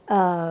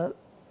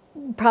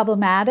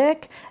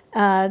problematic,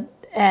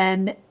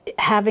 and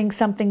having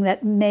something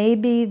that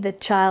maybe the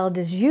child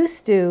is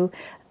used to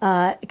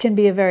can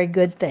be a very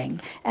good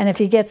thing. And if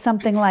you get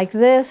something like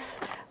this,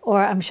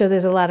 or I'm sure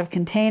there's a lot of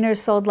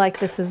containers sold like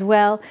this as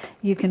well,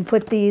 you can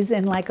put these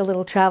in like a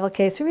little travel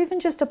case or even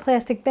just a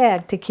plastic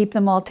bag to keep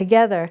them all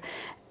together.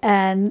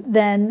 And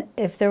then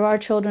if there are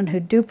children who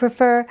do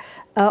prefer,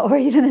 or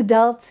even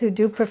adults who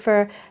do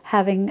prefer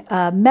having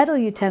metal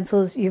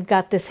utensils, you've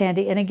got this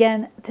handy. And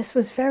again, this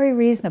was very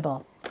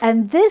reasonable.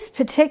 And this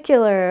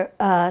particular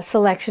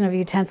selection of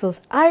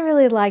utensils, I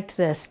really liked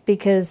this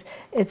because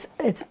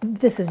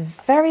this is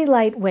very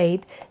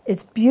lightweight.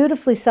 It's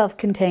beautifully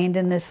self-contained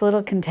in this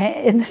little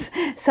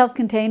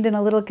self-contained in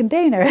a little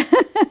container.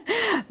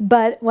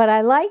 But what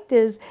I liked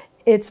is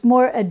it's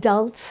more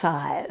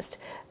adult-sized.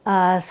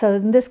 So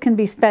this can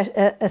be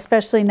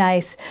especially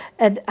nice,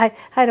 and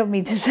I don't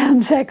mean to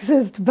sound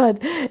sexist,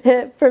 but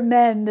for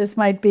men this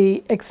might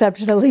be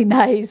exceptionally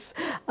nice,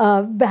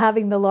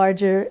 having the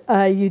larger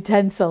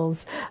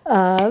utensils,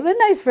 but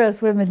nice for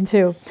us women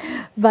too.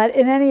 But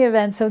in any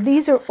event, so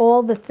these are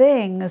all the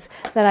things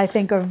that I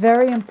think are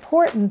very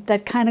important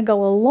that kind of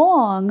go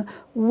along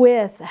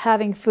with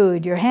having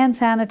food. Your hand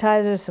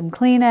sanitizer, some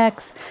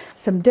Kleenex,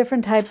 some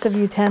different types of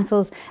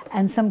utensils,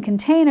 and some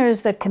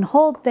containers that can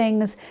hold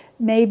things,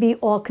 maybe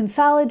all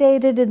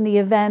consolidated in the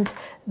event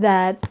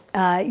that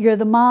you're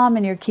the mom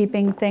and you're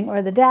keeping things,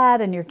 or the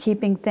dad, and you're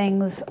keeping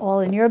things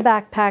all in your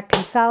backpack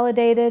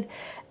consolidated,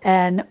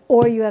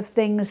 or you have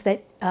things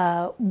that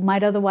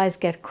might otherwise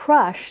get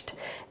crushed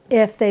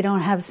if they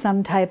don't have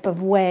some type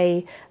of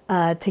way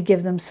to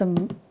give them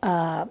some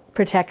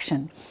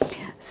protection.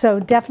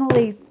 So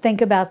definitely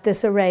think about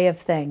this array of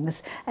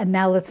things. And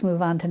now let's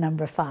move on to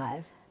number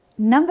 5.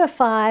 Number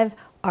 5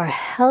 are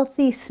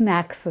healthy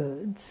snack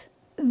foods.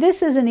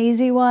 This is an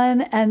easy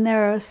one, and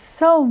there is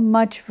so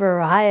much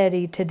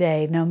variety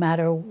today, no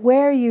matter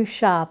where you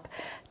shop,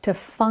 to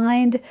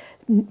find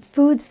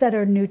foods that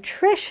are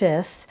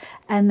nutritious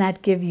and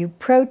that give you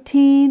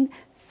protein,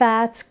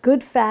 fats,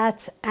 good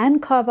fats,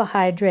 and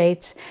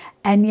carbohydrates,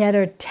 and yet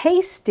are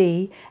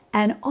tasty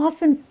and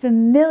often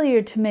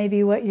familiar to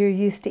maybe what you're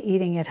used to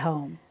eating at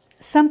home.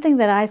 Something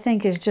that I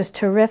think is just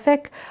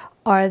terrific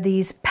are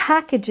these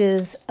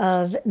packages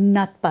of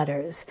nut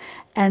butters.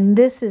 And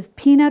this is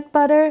peanut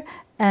butter,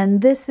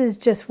 and this is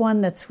just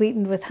one that's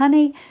sweetened with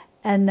honey,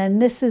 and then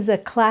this is a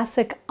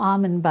classic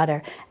almond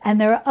butter. And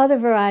there are other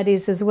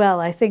varieties as well.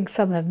 I think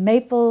some have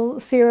maple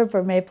syrup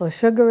or maple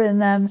sugar in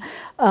them.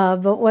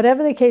 But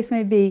whatever the case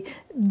may be,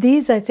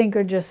 these I think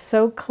are just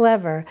so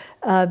clever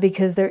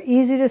because they're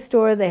easy to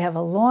store, they have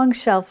a long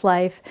shelf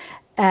life,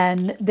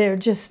 and they're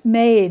just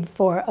made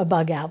for a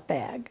bug out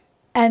bag.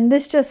 And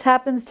this just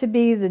happens to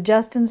be the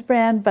Justin's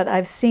brand, but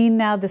I've seen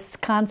now this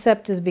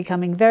concept is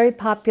becoming very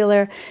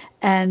popular,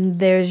 and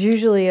there's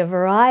usually a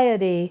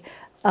variety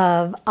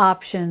of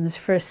options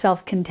for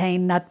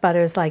self-contained nut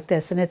butters like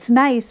this. And it's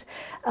nice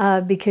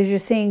because you're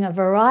seeing a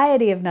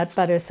variety of nut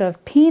butters. So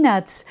if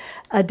peanuts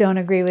don't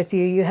agree with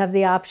you, you have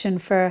the option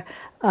for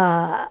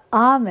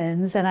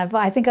almonds, and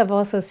I think I've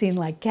also seen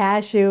like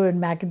cashew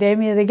and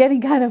macadamia. They're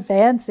getting kind of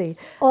fancy.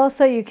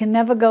 Also, you can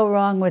never go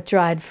wrong with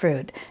dried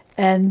fruit.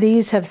 And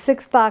these have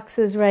 6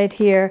 boxes right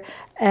here.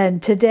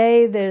 And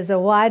today there's a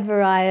wide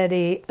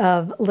variety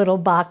of little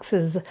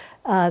boxes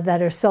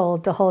that are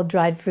sold to hold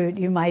dried fruit.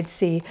 You might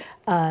see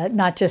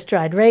not just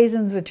dried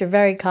raisins, which are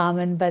very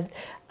common, but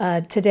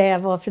today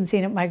I've often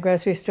seen at my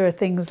grocery store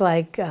things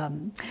like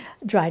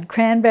dried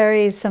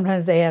cranberries.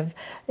 Sometimes they have,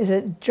 is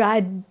it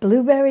dried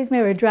blueberries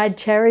maybe, or dried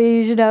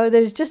cherries? You know,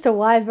 there's just a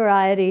wide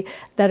variety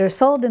that are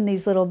sold in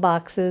these little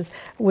boxes,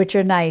 which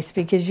are nice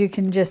because you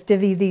can just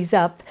divvy these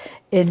up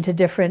into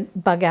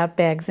different bug out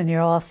bags and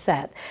you're all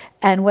set.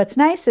 And what's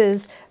nice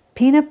is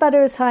peanut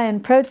butter is high in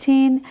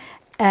protein,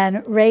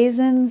 and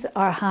raisins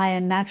are high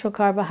in natural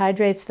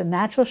carbohydrates, the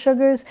natural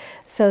sugars,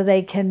 so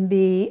they can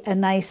be a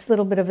nice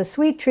little bit of a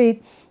sweet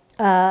treat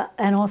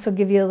and also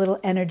give you a little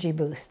energy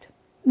boost.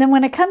 Then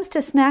when it comes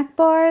to snack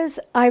bars,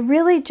 I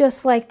really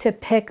just like to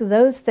pick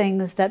those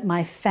things that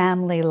my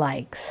family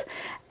likes.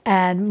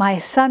 And my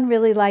son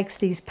really likes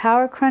these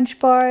Power Crunch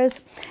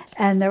bars,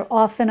 and they're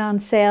often on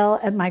sale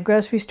at my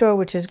grocery store,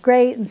 which is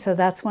great, and so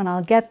that's when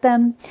I'll get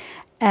them.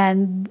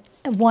 And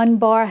one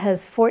bar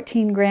has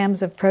 14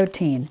 grams of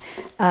protein,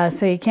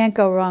 so you can't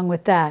go wrong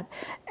with that.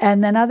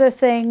 And then other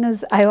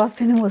things, I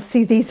often will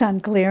see these on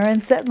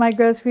clearance at my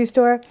grocery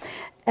store.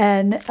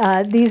 And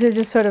these are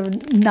just sort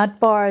of nut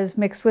bars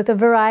mixed with a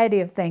variety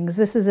of things.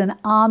 This is an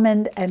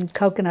almond and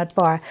coconut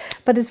bar,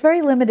 but it's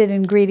very limited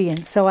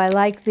ingredients, so I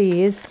like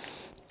these.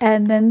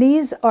 And then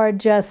these are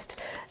just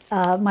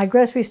my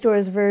grocery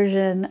store's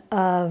version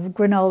of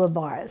granola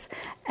bars.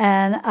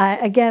 And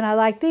again, I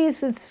like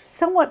these. It's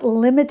somewhat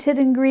limited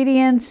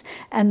ingredients,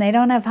 and they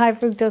don't have high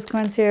fructose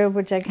corn syrup,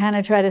 which I kind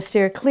of try to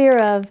steer clear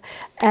of.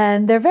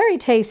 And they're very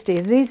tasty.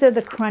 These are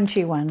the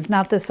crunchy ones,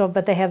 not the soft,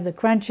 but they have the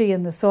crunchy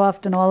and the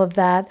soft and all of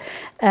that.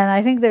 And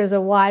I think there's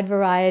a wide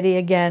variety,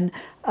 again,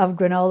 of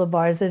granola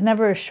bars. There's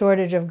never a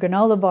shortage of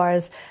granola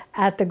bars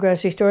at the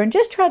grocery store, and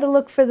just try to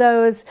look for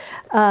those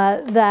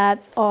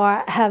that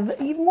have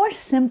more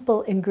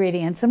simple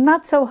ingredients. I'm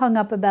not so hung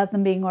up about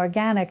them being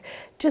organic.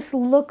 Just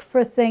look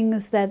for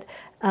things that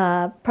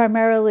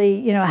primarily,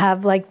 you know,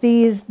 have like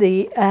these.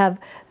 The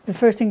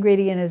first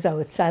ingredient is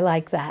oats. I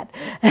like that.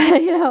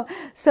 You know,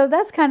 so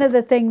that's kind of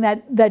the thing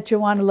that you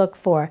want to look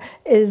for,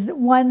 is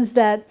ones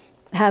that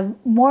have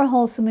more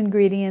wholesome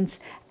ingredients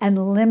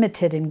and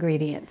limited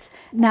ingredients.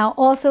 Now,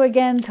 also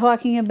again,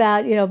 talking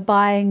about, you know,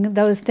 buying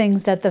those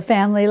things that the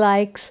family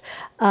likes.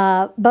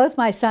 Both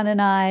my son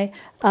and I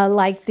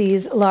like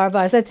these Lara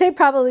bars. I'd say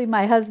probably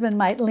my husband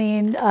might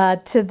lean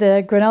to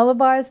the granola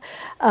bars,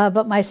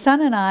 but my son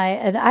and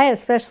I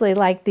especially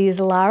like these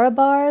Lara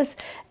bars,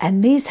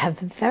 and these have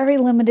very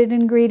limited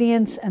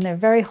ingredients and they're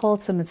very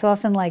wholesome. It's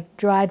often like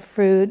dried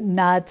fruit,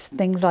 nuts,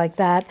 things like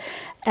that.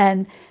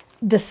 And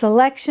the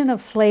selection of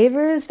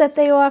flavors that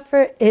they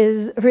offer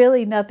is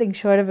really nothing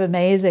short of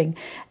amazing,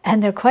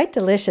 and they're quite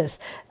delicious.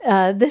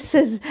 This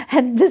is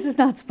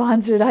not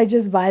sponsored. I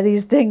just buy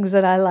these things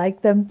and I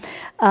like them.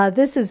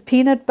 This is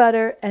peanut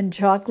butter and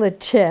chocolate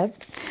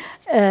chip,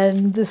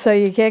 and so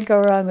you can't go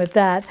wrong with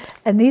that.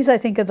 And these, I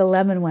think, are the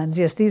lemon ones.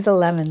 Yes, these are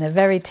lemon. They're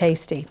very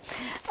tasty.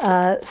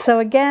 So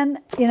again,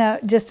 you know,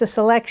 just a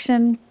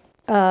selection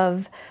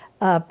of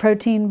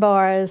protein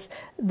bars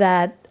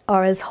that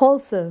are as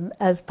wholesome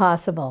as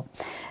possible.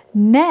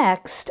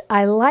 Next,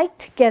 I like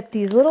to get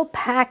these little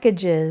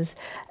packages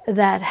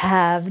that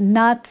have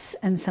nuts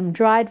and some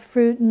dried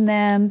fruit in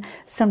them.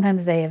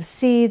 Sometimes they have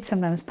seeds,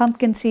 sometimes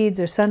pumpkin seeds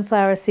or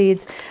sunflower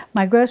seeds.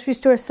 My grocery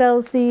store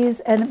sells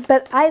these,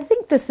 but I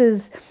think this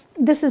is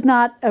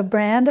not a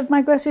brand of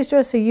my grocery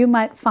store, so you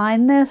might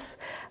find this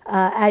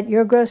at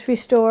your grocery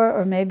store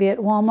or maybe at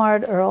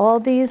Walmart or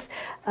Aldi's.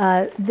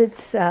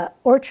 It's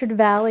Orchard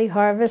Valley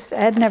Harvest.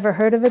 I had never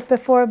heard of it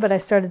before, but I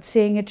started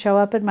seeing it show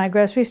up at my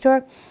grocery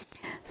store.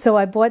 So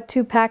I bought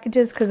 2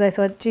 packages because I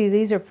thought, gee,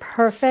 these are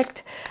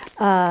perfect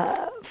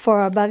for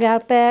our bug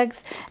out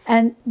bags.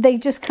 And they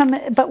just come,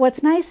 but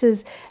what's nice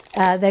is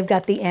they've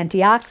got the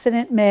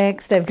antioxidant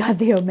mix, they've got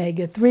the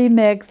omega-3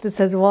 mix. This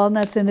has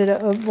walnuts in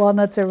it.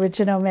 Walnuts are rich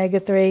in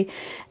omega-3.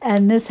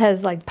 And this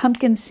has like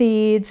pumpkin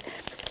seeds.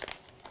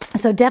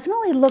 So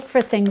definitely look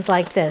for things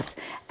like this.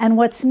 And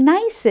what's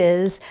nice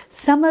is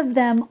some of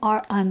them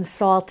are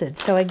unsalted.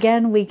 So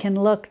again, we can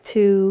look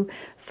to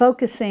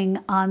focusing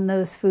on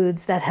those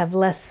foods that have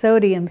less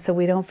sodium so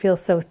we don't feel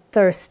so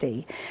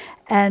thirsty.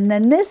 And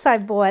then this I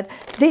bought,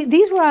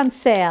 these were on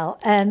sale,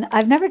 and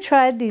I've never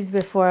tried these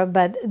before,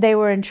 but they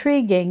were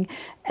intriguing.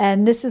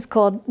 And this is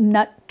called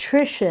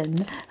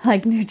Nutrition,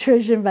 like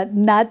nutrition, but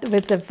nut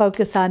with the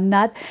focus on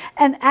nut.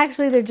 And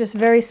actually they're just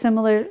very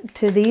similar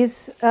to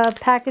these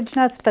packaged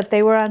nuts, but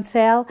they were on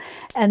sale.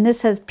 And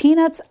this has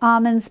peanuts,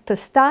 almonds,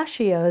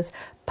 pistachios,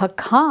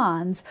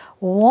 pecans,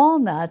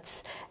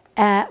 walnuts,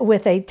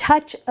 with a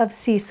touch of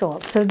sea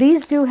salt. So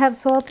these do have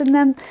salt in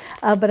them,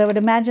 but I would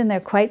imagine they're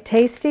quite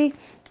tasty.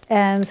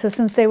 And so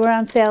since they were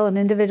on sale in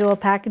individual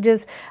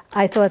packages,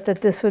 I thought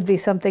that this would be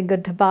something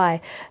good to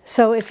buy.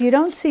 So if you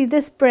don't see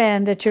this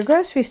brand at your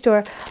grocery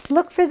store,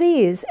 look for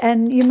these.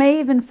 And you may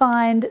even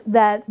find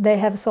that they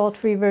have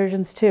salt-free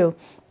versions too.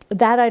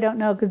 That I don't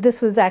know, because this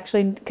was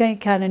actually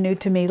kind of new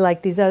to me,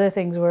 like these other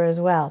things were as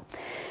well.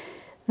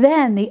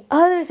 Then the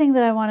other thing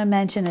that I want to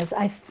mention is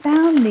I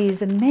found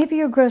these, and maybe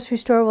your grocery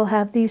store will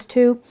have these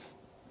too,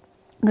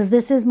 because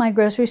this is my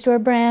grocery store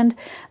brand,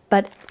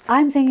 but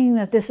I'm thinking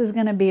that this is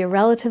going to be a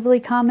relatively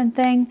common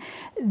thing.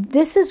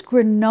 This is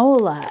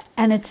granola,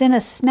 and it's in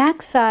a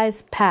snack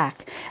size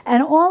pack.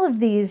 And all of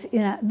these,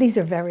 these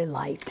are very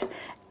light.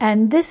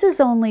 And this is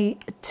only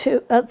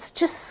it's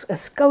just a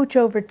scotch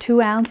over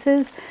 2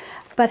 ounces.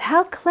 But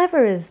how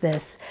clever is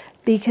this?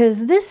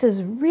 Because this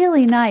is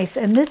really nice,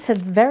 and this has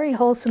very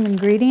wholesome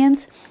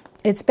ingredients.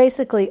 It's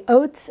basically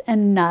oats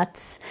and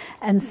nuts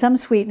and some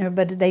sweetener,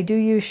 but they do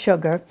use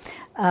sugar,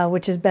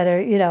 which is better.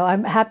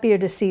 I'm happier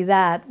to see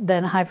that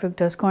than high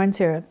fructose corn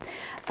syrup.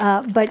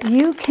 But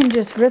you can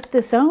just rip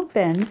this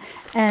open,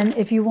 and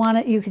if you want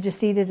it, you could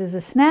just eat it as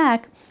a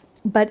snack.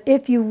 But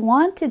if you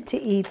wanted to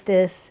eat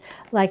this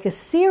like a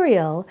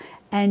cereal,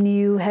 and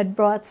you had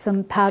brought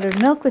some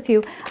powdered milk with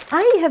you,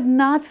 I have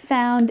not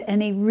found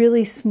any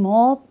really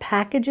small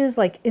packages,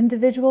 like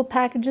individual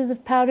packages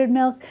of powdered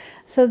milk.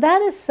 So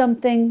that is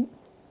something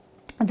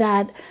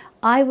that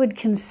I would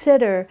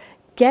consider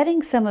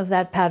getting some of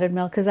that powdered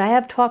milk, because I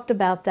have talked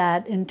about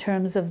that in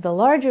terms of the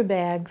larger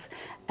bags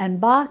and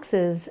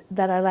boxes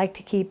that I like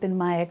to keep in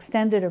my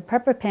extended or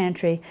prepper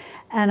pantry.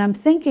 And I'm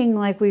thinking,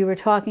 like we were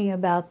talking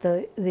about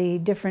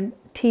the different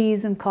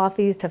teas and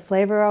coffees to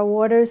flavor our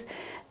waters,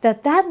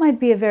 that might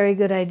be a very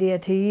good idea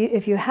to you,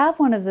 if you have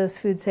one of those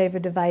food saver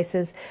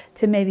devices,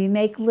 to maybe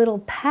make little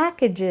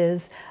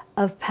packages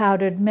of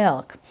powdered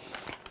milk.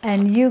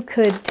 And you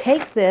could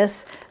take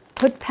this,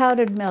 put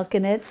powdered milk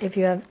in it. If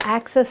you have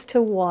access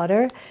to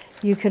water,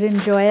 you could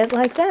enjoy it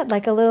like that,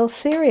 like a little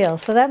cereal.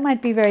 So that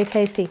might be very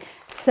tasty.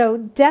 So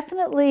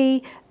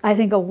definitely, I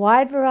think, a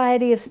wide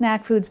variety of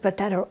snack foods, but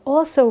that are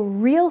also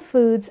real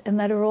foods, and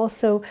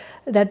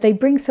that they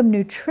bring some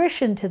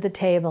nutrition to the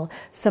table.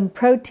 Some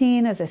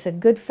protein, as I said,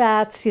 good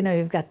fats,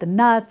 you've got the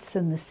nuts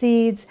and the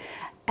seeds,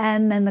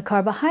 and then the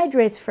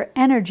carbohydrates for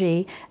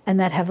energy, and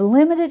that have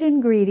limited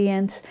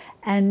ingredients,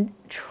 and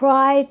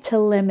try to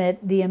limit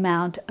the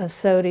amount of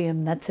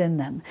sodium that's in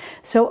them.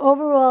 So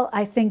overall,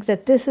 I think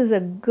that this is a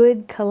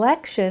good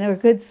collection or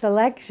good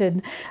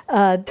selection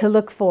to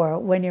look for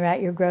when you're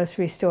at your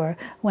grocery store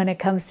when it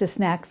comes to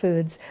snack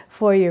foods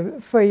for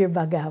your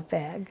bug out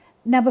bag.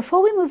 Now,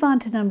 before we move on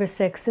to number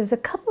 6, there's a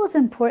couple of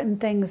important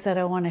things that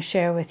I want to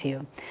share with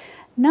you.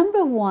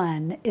 Number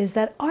 1 is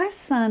that our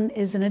son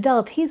is an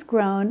adult. He's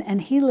grown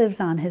and he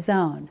lives on his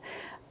own,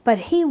 but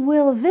he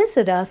will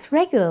visit us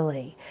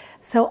regularly.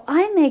 So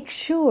I make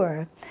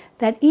sure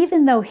that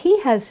even though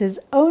he has his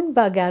own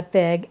bug out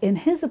bag in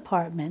his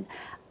apartment,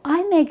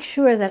 I make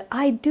sure that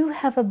I do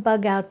have a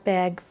bug out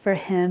bag for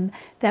him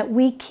that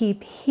we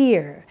keep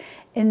here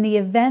in the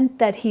event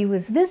that he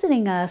was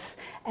visiting us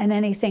and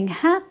anything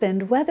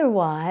happened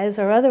weather-wise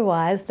or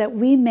otherwise that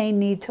we may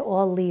need to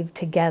all leave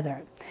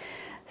together.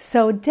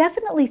 So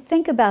definitely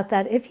think about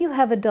that. If you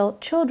have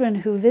adult children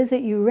who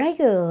visit you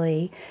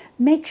regularly,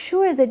 make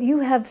sure that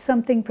you have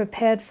something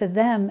prepared for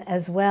them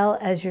as well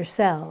as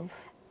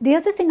yourselves. The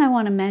other thing I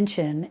want to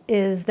mention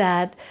is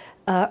that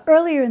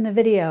earlier in the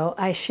video,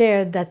 I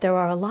shared that there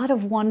are a lot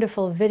of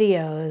wonderful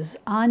videos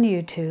on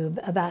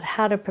YouTube about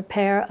how to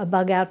prepare a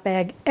bug out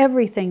bag,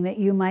 everything that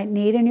you might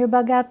need in your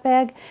bug out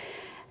bag.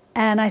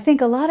 And I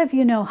think a lot of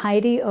you know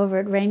Heidi over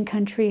at Rain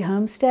Country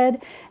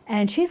Homestead,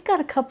 and she's got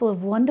a couple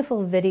of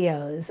wonderful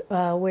videos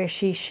where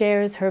she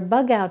shares her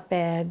bug out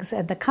bags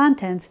and the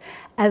contents,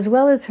 as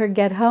well as her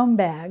get home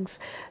bags.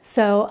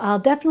 So I'll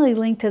definitely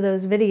link to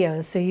those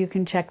videos so you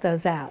can check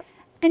those out.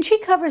 And she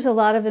covers a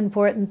lot of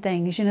important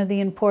things, the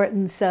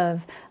importance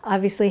of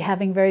obviously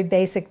having very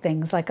basic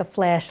things like a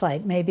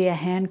flashlight, maybe a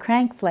hand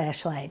crank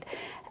flashlight,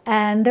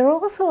 And there are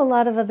also a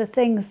lot of other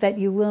things that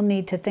you will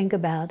need to think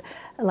about,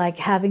 like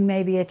having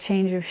maybe a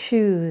change of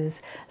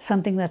shoes,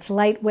 something that's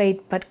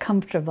lightweight but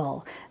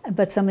comfortable,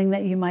 but something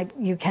that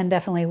you can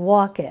definitely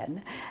walk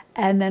in.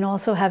 And then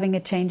also having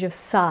a change of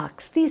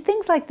socks. These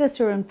things like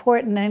this are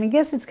important, and I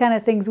guess it's kind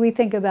of things we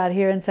think about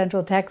here in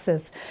Central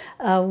Texas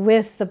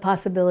with the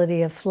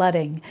possibility of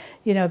flooding.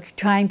 You know,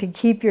 trying to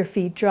keep your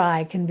feet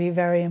dry can be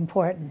very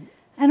important.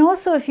 And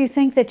also, if you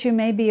think that you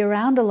may be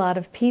around a lot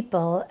of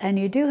people and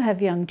you do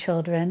have young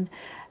children,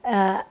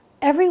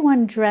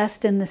 everyone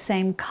dressed in the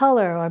same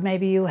color, or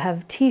maybe you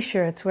have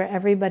t-shirts where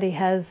everybody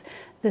has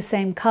the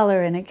same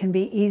color and it can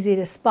be easy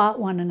to spot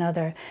one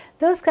another.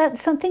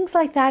 Some things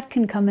like that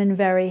can come in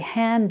very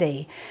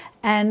handy,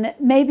 and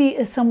maybe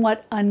a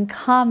somewhat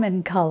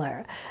uncommon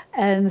color.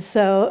 And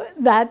so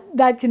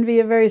that can be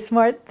a very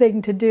smart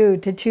thing to do,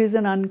 to choose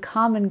an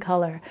uncommon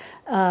color,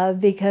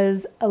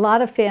 because a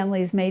lot of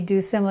families may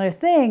do similar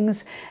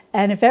things,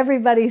 and if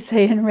everybody's,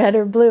 say, in red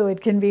or blue,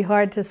 it can be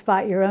hard to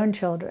spot your own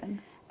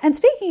children. And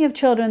speaking of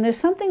children, there's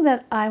something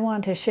that I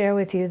want to share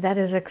with you that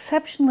is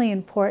exceptionally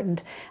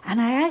important,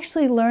 and I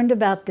actually learned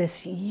about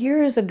this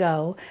years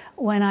ago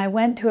when I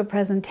went to a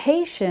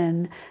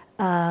presentation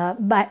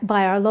by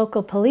our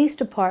local police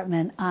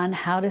department on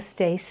how to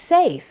stay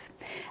safe.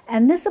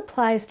 And this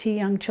applies to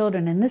young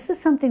children, and this is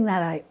something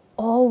that I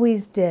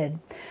always did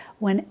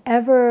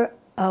whenever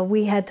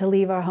we had to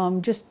leave our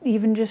home,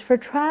 even just for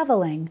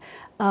traveling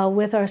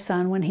with our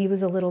son when he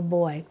was a little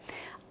boy.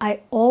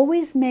 I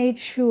always made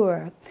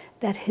sure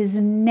that his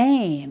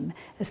name,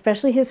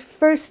 especially his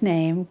first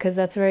name, because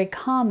that's very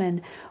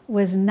common,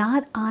 was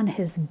not on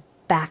his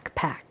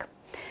backpack.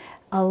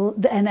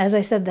 And as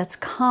I said, that's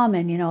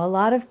common. You know, a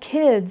lot of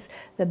kids,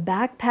 the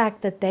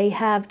backpack that they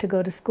have to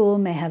go to school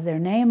may have their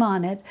name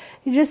on it,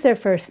 just their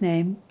first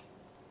name.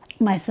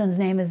 My son's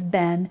name is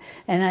Ben,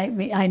 and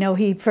I know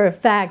for a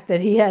fact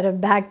that he had a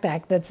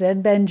backpack that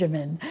said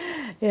Benjamin,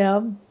 you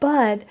know,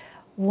 but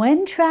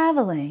when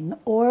traveling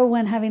or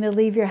when having to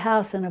leave your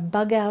house in a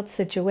bug-out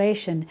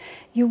situation,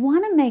 you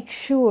want to make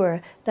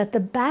sure that the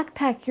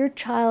backpack your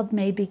child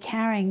may be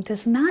carrying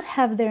does not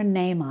have their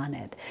name on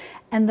it.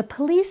 And the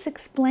police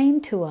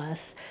explained to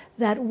us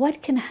that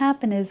what can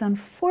happen is,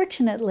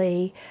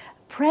 unfortunately,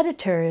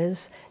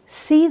 predators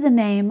see the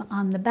name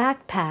on the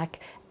backpack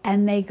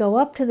and they go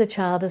up to the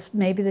child, as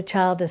maybe the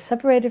child is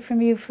separated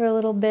from you for a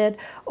little bit,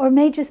 or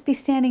may just be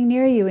standing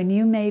near you and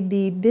you may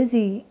be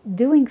busy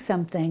doing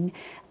something,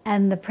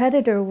 and the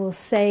predator will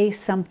say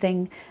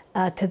something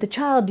to the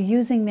child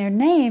using their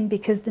name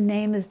because the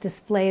name is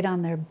displayed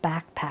on their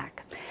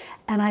backpack.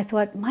 And I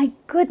thought, my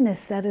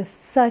goodness, that is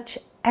such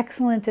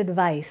excellent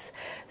advice.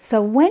 So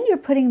when you're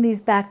putting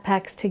these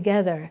backpacks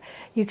together,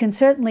 you can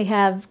certainly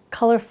have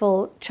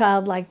colorful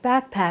childlike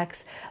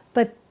backpacks,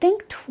 but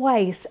think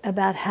twice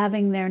about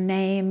having their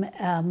name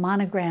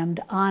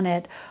monogrammed on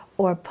it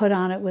or put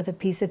on it with a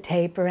piece of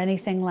tape or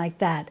anything like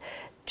that.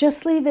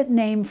 Just leave it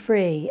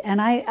name-free. And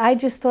I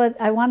just thought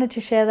I wanted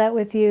to share that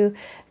with you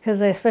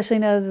because I especially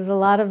know there's a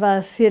lot of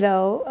us, you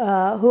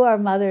know, who are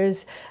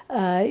mothers,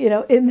 you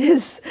know, in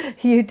this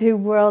YouTube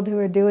world who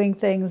are doing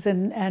things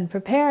and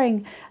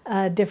preparing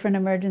different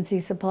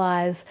emergency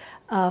supplies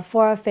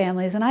for our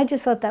families. And I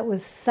just thought that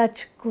was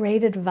such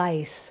great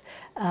advice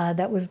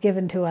that was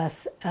given to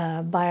us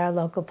by our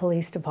local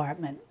police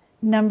department.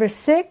 Number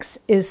 6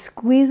 is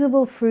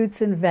squeezable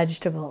fruits and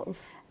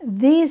vegetables.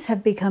 These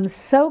have become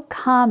so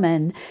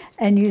common,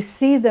 and you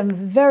see them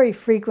very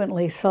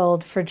frequently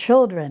sold for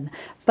children,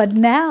 but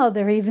now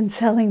they're even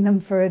selling them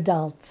for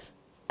adults.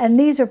 And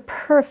these are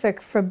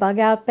perfect for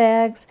bug-out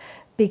bags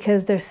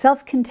because they're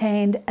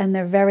self-contained and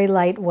they're very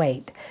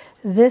lightweight.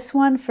 This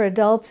one for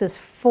adults is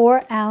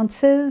 4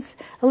 ounces,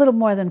 a little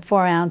more than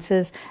 4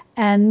 ounces,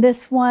 and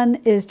this one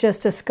is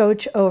just a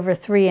scotch over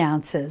 3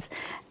 ounces.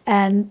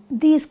 And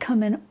these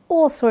come in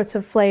all sorts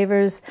of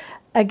flavors.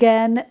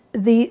 Again,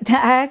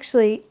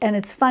 actually, and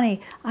it's funny,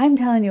 I'm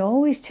telling you,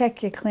 always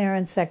check your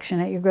clearance section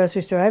at your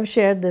grocery store. I've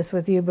shared this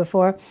with you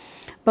before,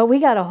 but we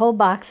got a whole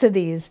box of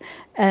these,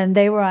 and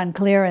they were on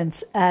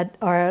clearance at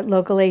our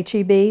local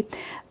H-E-B.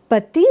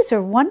 But these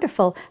are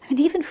wonderful. I mean,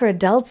 even for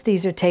adults,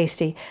 these are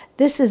tasty.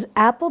 This is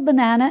apple,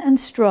 banana, and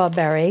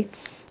strawberry.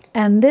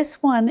 And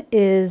this one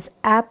is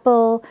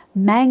apple,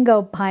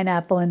 mango,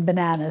 pineapple, and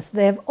bananas.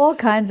 They have all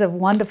kinds of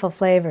wonderful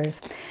flavors.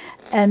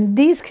 And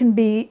these can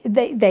be,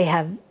 they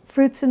have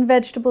fruits and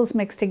vegetables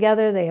mixed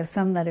together. They have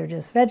some that are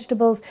just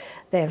vegetables.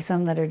 They have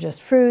some that are just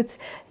fruits.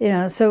 You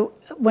know, so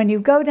when you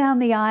go down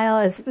the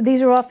aisle,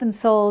 these are often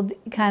sold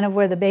kind of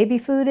where the baby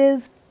food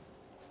is.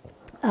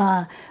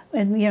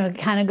 And, you know, it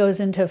kind of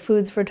goes into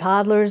foods for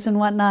toddlers and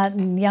whatnot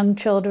and young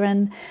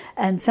children.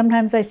 And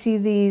sometimes I see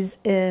these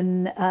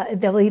in,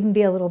 they'll even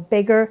be a little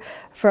bigger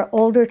for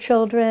older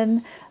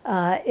children,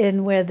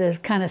 in where the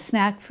kind of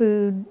snack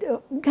food,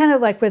 kind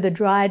of like where the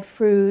dried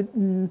fruit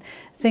and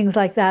things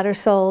like that are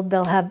sold.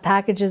 They'll have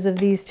packages of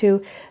these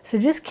too. So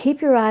just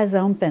keep your eyes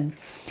open.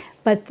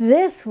 But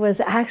this was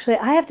actually,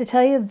 I have to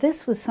tell you,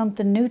 this was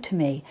something new to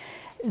me.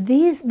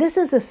 This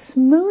is a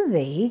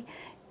smoothie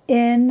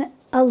in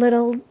a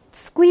little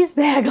squeeze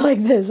bag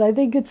like this. I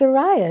think it's a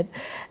riot.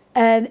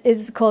 And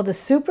it's called a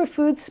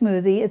superfood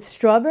smoothie. It's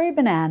strawberry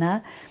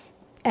banana.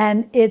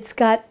 And it's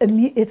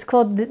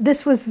called,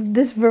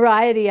 this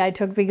variety I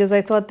took because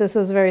I thought this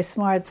was very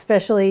smart,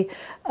 especially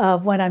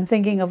when I'm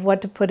thinking of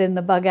what to put in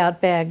the bug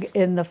out bag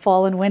in the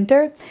fall and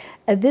winter.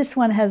 And this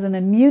one has an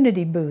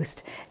immunity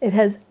boost. It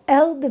has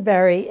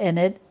elderberry in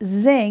it,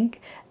 zinc,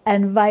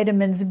 and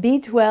vitamins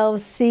B12,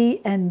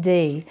 C, and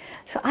D.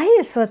 So I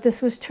just thought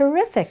this was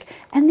terrific.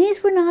 And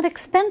these were not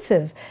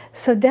expensive.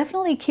 So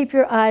definitely keep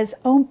your eyes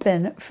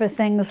open for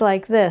things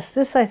like this.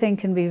 This, I think,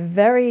 can be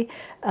very,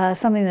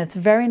 something that's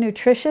very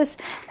nutritious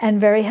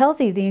and very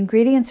healthy. The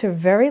ingredients are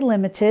very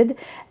limited,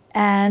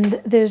 and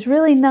there's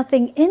really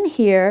nothing in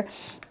here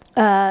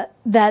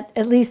that,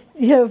 at least,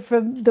 you know,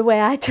 from the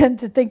way I tend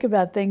to think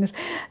about things,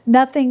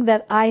 nothing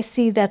that I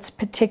see that's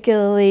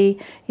particularly,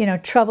 you know,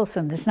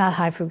 troublesome. There's not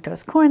high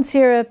fructose corn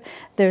syrup.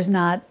 There's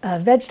not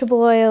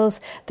vegetable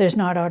oils. There's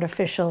not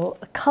artificial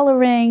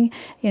coloring,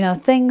 you know,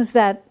 things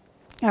that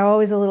are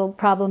always a little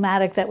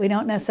problematic that we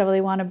don't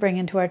necessarily want to bring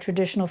into our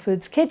traditional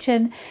foods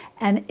kitchen.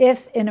 And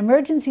if in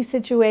emergency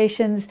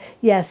situations,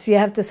 yes, you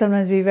have to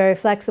sometimes be very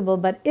flexible,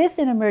 but if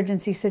in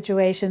emergency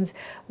situations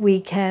we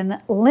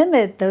can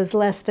limit those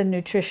less than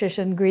nutritious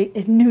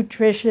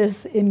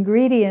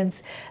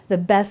ingredients the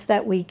best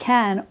that we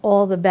can,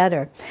 all the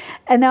better.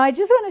 And now I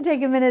just want to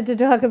take a minute to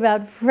talk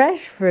about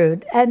fresh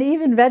fruit and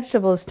even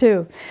vegetables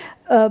too.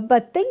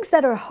 But things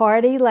that are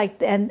hearty,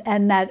 like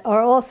and that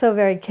are also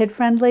very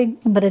kid-friendly,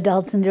 but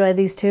adults enjoy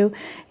these too.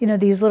 You know,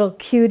 these little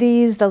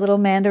cuties, the little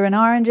mandarin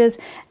oranges,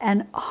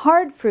 and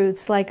hard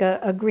fruits like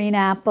a green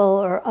apple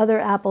or other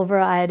apple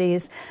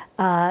varieties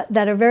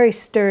that are very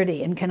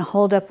sturdy and can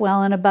hold up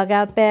well in a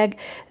bug-out bag.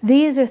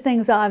 These are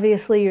things,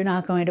 obviously, you're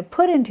not going to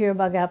put into your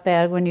bug-out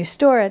bag when you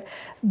store it,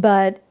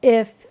 but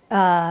if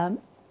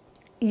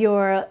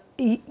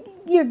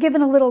you're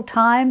given a little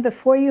time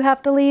before you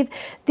have to leave,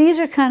 these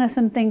are kind of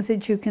some things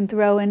that you can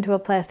throw into a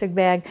plastic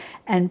bag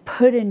and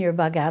put in your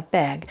bug out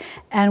bag.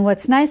 And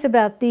what's nice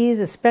about these,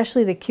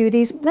 especially the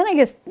cuties, then I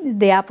guess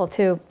the apple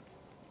too,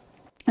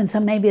 and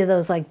so maybe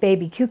those like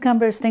baby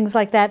cucumbers, things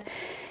like that,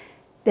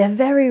 they're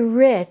very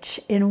rich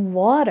in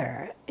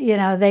water, you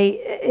know,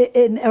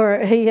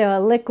 or you know,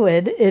 a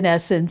liquid in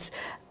essence,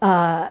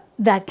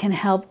 that can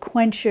help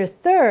quench your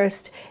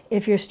thirst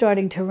if you're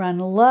starting to run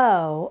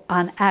low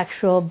on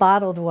actual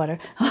bottled water.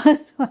 one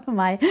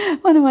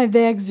of my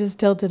bags just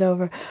tilted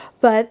over.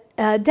 But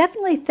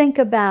definitely think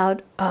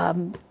about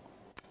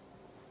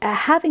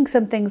having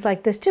some things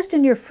like this just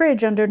in your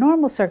fridge under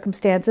normal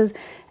circumstances.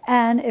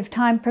 And if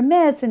time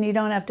permits, and you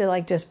don't have to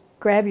like just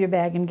grab your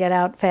bag and get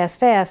out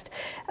fast.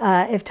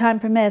 If time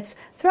permits,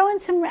 throw in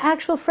some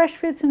actual fresh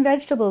fruits and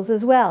vegetables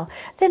as well.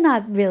 They're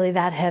not really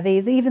that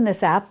heavy. Even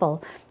this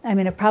apple, I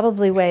mean, it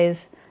probably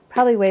weighs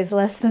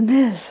less than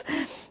this.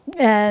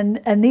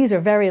 And these are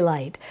very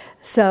light.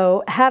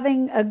 So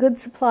having a good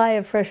supply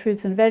of fresh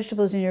fruits and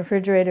vegetables in your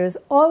refrigerator is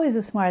always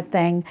a smart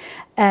thing.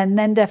 And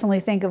then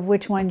definitely think of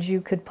which ones you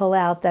could pull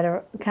out that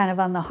are kind of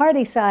on the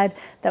hearty side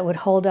that would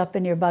hold up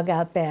in your bug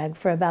out bag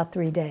for about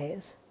 3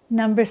 days.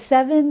 Number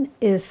 7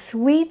 is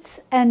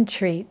sweets and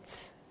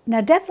treats.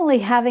 Now, definitely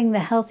having the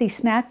healthy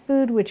snack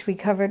food, which we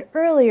covered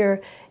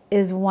earlier,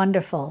 is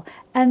wonderful.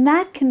 And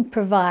that can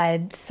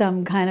provide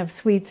some kind of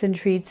sweets and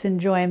treats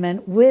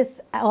enjoyment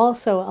with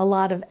also a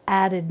lot of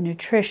added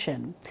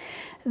nutrition.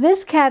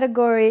 This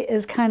category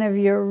is kind of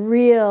your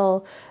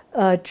real,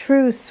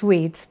 true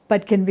sweets,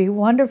 but can be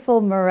wonderful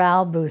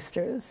morale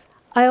boosters.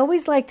 I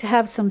always like to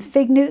have some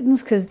Fig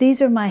Newtons because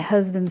these are my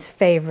husband's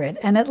favorite,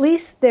 and at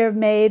least they're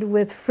made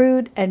with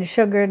fruit and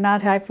sugar,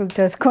 not high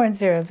fructose corn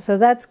syrup, so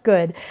that's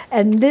good.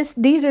 And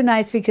these are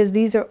nice because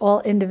these are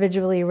all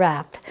individually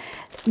wrapped.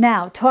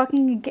 Now,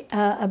 talking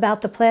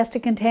about the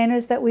plastic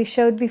containers that we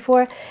showed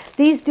before,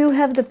 these do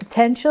have the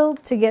potential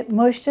to get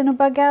mushed in a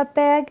bug out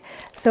bag.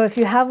 So if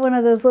you have one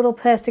of those little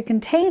plastic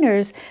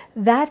containers,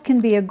 that can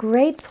be a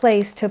great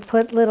place to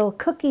put little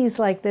cookies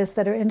like this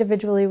that are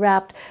individually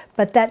wrapped,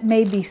 but that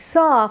may be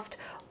soft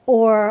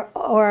or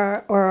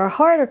a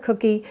harder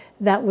cookie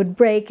that would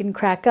break and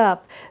crack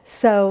up.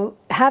 So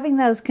having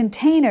those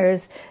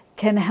containers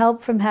can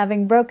help from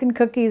having broken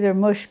cookies or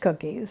mushed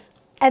cookies.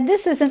 And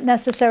this isn't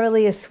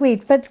necessarily a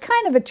sweet, but it's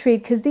kind of a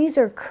treat because these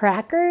are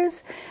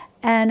crackers.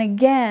 And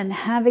again,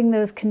 having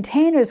those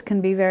containers can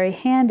be very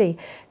handy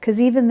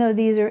because even though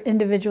these are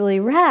individually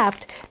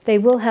wrapped, they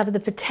will have the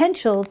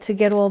potential to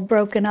get all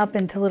broken up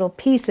into little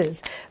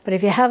pieces. But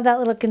if you have that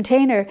little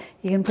container,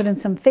 you can put in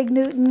some Fig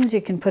Newtons,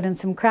 you can put in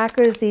some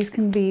crackers. These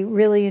can be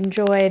really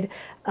enjoyed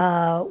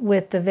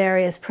with the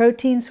various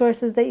protein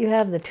sources that you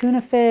have, the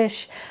tuna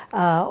fish,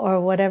 or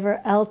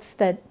whatever else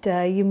that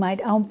you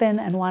might open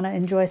and want to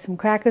enjoy some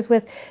crackers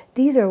with.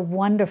 These are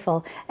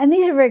wonderful. And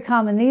these are very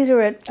common. These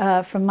are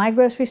at, from my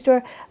grocery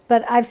store,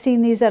 but I've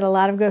seen these at a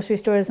lot of grocery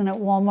stores and at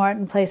Walmart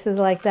and places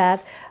like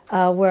that,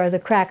 where the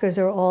crackers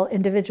are all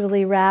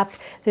individually wrapped.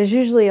 There's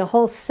usually a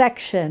whole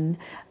section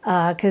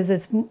because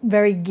it's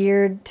very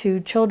geared to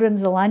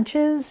children's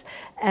lunches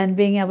and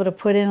being able to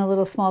put in a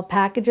little small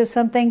package of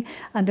something.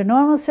 Under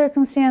normal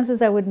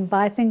circumstances, I wouldn't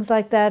buy things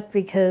like that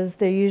because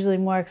they're usually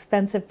more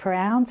expensive per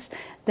ounce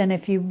than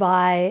if you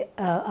buy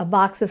a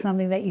box of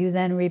something that you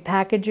then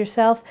repackage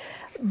yourself.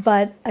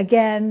 But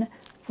again,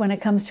 when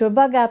it comes to a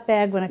bug out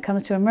bag, when it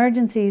comes to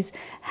emergencies,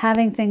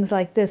 having things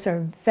like this are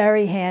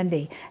very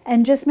handy.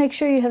 And just make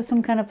sure you have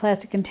some kind of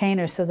plastic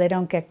container so they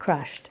don't get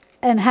crushed.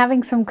 And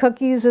having some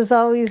cookies is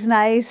always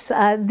nice.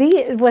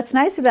 What's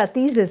nice about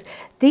these is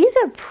these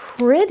are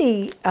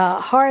pretty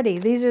hearty.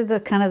 These are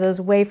the kind of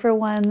those wafer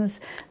ones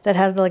that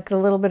have like a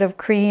little bit of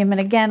cream. And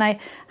again, I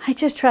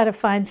just try to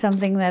find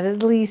something that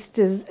at least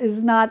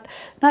is not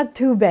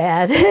too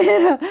bad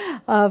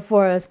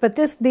for us. But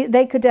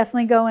they could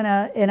definitely go in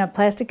a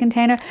plastic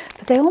container.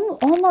 But they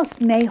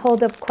almost may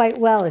hold up quite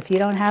well if you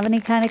don't have any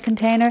kind of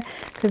container,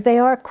 because they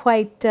are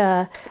quite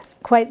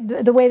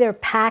the way they're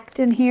packed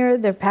in here,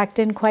 they're packed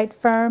in quite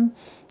firm.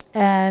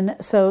 And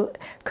so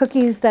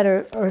cookies that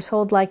are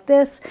sold like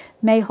this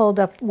may hold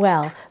up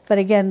well. But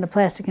again, the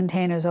plastic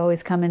containers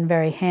always come in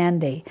very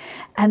handy.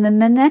 And then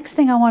the next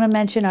thing I want to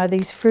mention are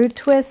these fruit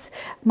twists.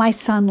 My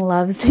son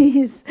loves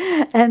these.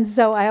 And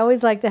so I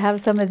always like to have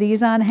some of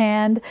these on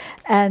hand.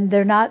 And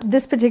they're not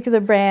this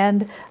particular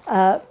brand.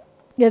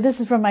 Yeah,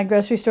 this is from my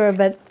grocery store,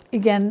 but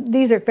again,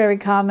 these are very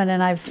common,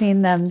 and I've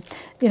seen them,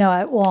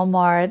 at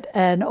Walmart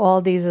and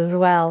Aldi's as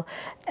well.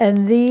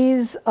 And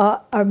these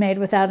are made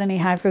without any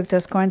high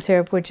fructose corn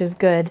syrup, which is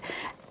good.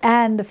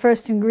 And the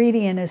first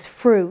ingredient is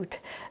fruit.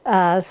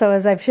 So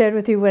as I've shared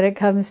with you, when it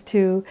comes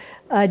to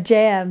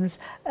jams,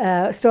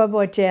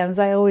 store-bought jams,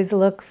 I always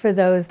look for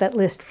those that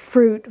list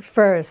fruit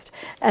first.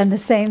 And the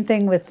same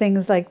thing with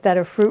things like that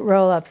are fruit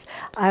roll-ups.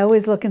 I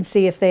always look and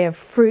see if they have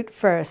fruit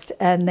first,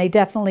 and they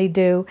definitely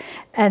do.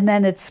 And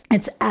then it's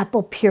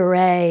apple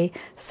puree,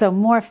 so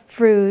more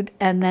fruit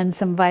and then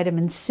some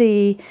vitamin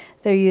C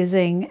they're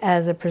using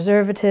as a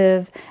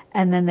preservative.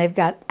 And then they've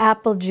got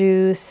apple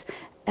juice,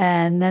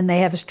 and then they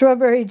have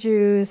strawberry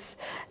juice.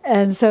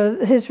 And so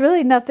there's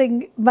really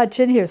nothing much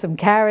in here, some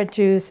carrot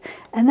juice,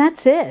 and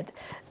that's it.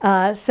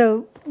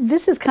 So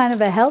this is kind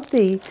of a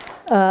healthy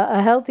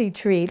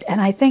treat, and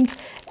I think,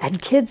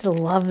 and kids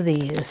love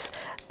these.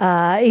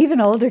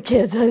 Even older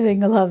kids, I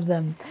think, love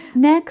them.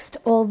 Next,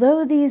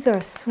 although these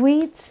are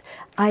sweets,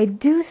 I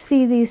do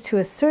see these to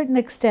a certain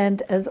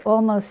extent as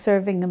almost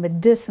serving a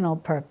medicinal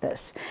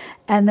purpose.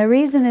 And the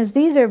reason is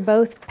these are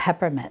both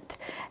peppermint.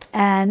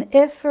 And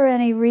if for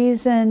any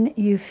reason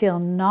you feel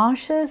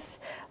nauseous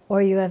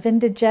or you have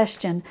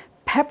indigestion,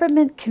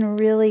 peppermint can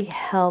really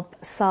help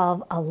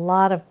solve a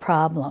lot of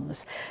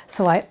problems.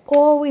 So I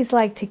always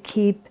like to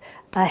keep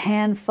a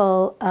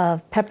handful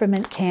of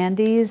peppermint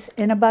candies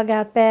in a bug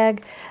out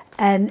bag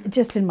and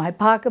just in my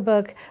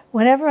pocketbook.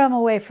 Whenever I'm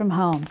away from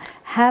home,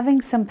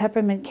 having some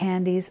peppermint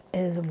candies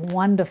is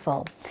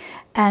wonderful.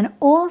 And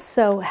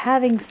also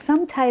having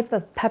some type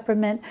of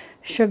peppermint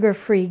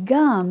sugar-free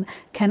gum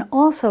can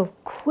also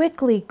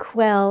quickly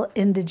quell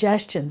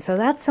indigestion. So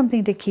that's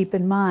something to keep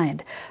in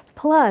mind.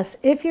 Plus,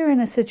 if you're in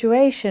a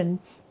situation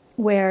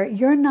where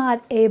you're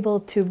not able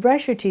to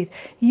brush your teeth,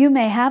 you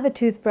may have a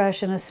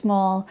toothbrush and a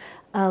small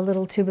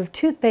little tube of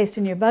toothpaste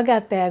in your bug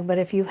out bag, but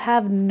if you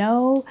have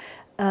no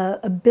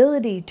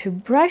ability to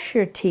brush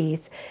your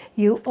teeth,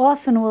 you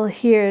often will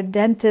hear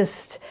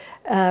dentists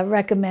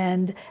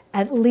recommend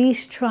at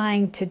least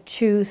trying to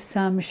chew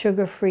some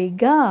sugar-free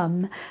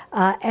gum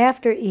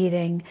after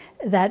eating.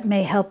 That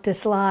may help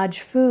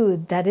dislodge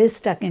food that is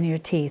stuck in your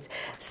teeth.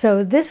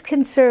 So this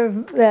can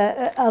serve,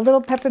 a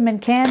little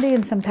peppermint candy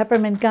and some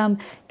peppermint gum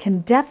can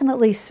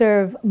definitely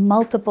serve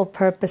multiple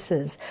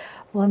purposes.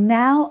 Well,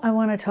 now I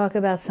want to talk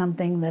about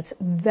something that's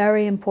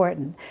very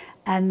important,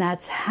 and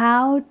that's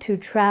how to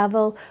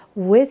travel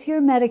with your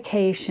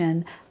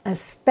medication,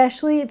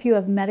 especially if you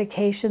have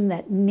medication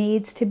that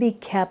needs to be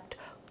kept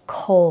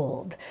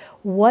cold.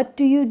 What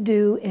do you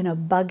do in a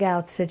bug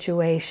out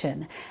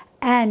situation?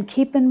 And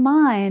keep in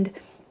mind,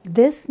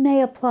 this may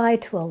apply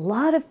to a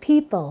lot of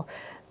people,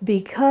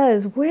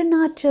 because we're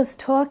not just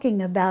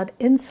talking about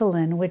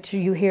insulin, which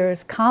you hear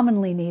is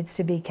commonly needs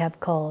to be kept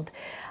cold.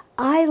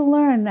 I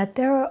learned that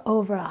there are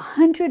over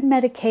 100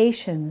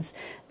 medications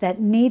that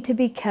need to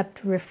be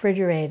kept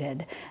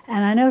refrigerated.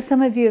 And I know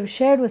some of you have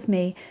shared with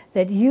me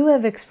that you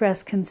have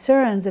expressed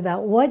concerns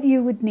about what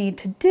you would need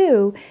to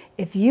do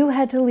if you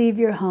had to leave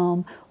your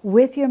home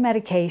with your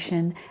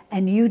medication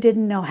and you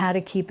didn't know how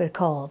to keep it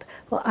cold.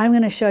 Well, I'm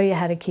going to show you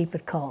how to keep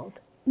it cold.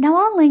 Now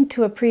I'll link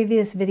to a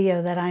previous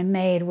video that I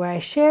made where I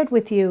shared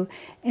with you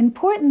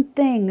important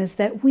things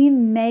that we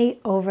may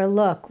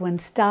overlook when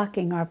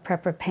stocking our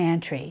prepper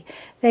pantry.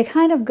 They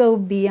kind of go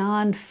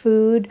beyond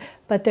food,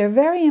 but they're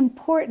very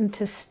important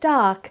to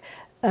stock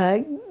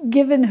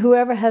given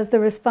whoever has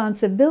the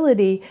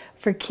responsibility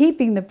for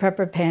keeping the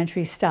prepper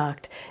pantry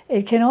stocked.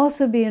 It can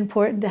also be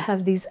important to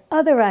have these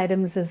other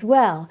items as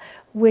well,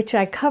 which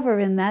I cover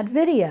in that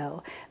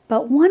video.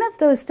 But one of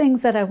those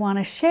things that I want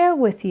to share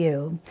with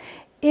you,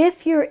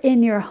 if you're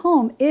in your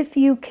home, if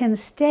you can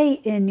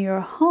stay in your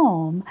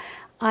home,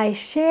 I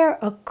share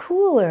a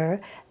cooler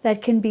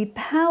that can be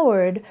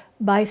powered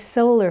by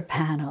solar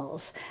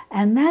panels.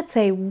 And that's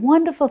a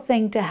wonderful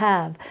thing to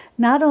have,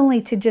 not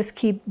only to just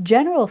keep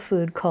general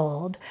food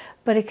cold,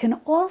 but it can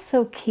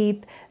also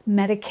keep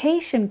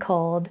medication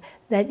cold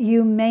that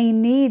you may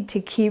need to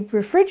keep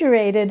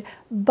refrigerated.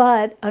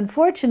 But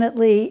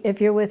unfortunately, if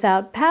you're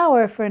without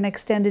power for an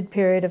extended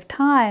period of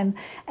time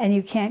and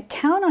you can't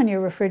count on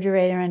your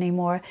refrigerator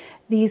anymore,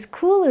 these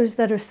coolers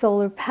that are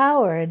solar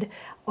powered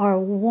are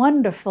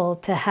wonderful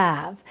to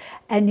have.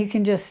 And you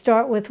can just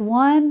start with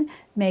one,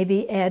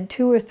 maybe add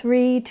 2 or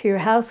 3 to your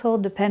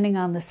household, depending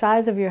on the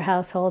size of your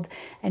household,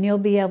 and you'll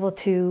be able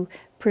to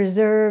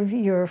preserve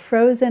your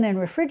frozen and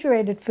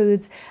refrigerated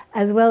foods,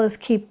 as well as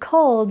keep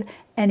cold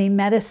any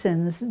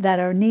medicines that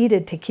are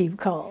needed to keep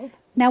cold.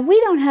 Now,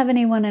 we don't have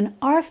anyone in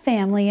our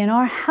family, in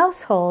our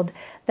household,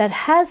 that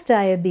has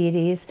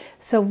diabetes,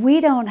 so we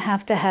don't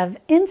have to have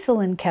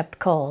insulin kept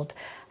cold.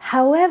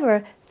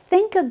 However,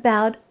 think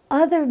about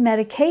other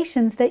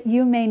medications that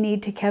you may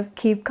need to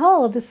keep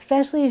cold,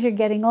 especially as you're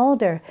getting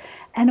older.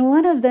 And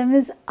one of them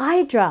is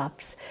eye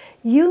drops.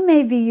 You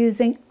may be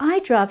using eye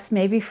drops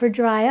maybe for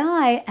dry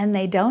eye, and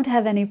they don't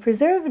have any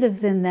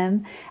preservatives in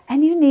them,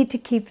 and you need to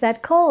keep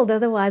that cold,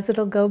 otherwise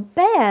it'll go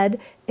bad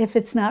if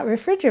it's not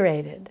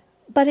refrigerated.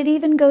 But it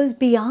even goes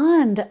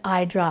beyond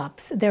eye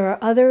drops. There are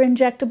other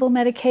injectable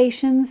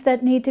medications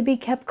that need to be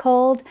kept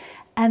cold,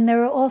 and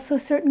there are also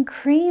certain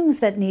creams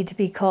that need to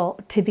be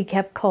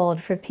kept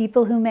cold for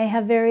people who may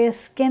have various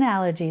skin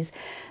allergies.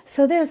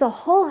 So there's a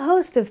whole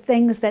host of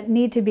things that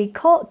need to be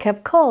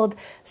kept cold.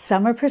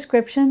 Some are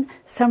prescription,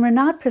 some are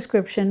not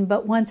prescription,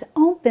 but once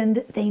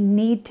opened, they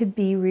need to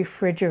be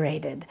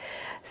refrigerated.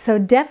 So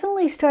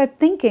definitely start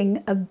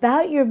thinking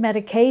about your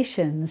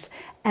medications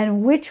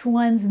and which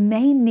ones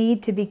may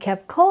need to be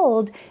kept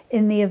cold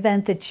in the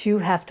event that you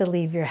have to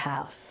leave your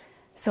house.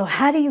 So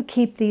how do you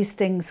keep these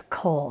things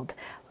cold?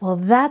 Well,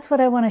 that's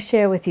what I want to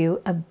share with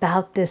you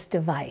about this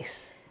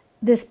device.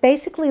 This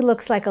basically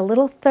looks like a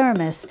little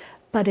thermos,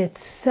 but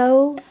it's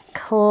so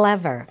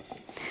clever.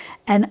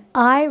 And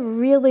I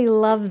really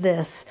love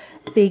this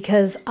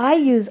because I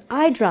use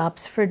eye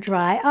drops for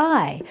dry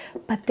eye,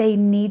 but they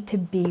need to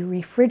be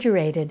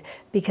refrigerated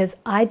because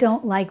I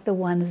don't like the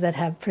ones that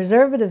have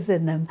preservatives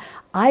in them.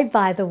 I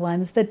buy the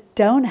ones that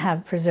don't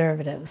have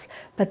preservatives,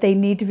 but they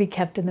need to be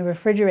kept in the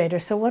refrigerator.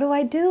 So what do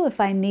I do if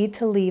I need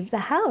to leave the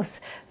house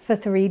for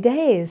 3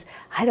 days?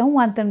 I don't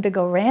want them to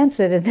go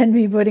rancid and then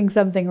be putting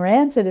something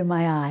rancid in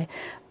my eye.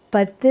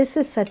 But this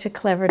is such a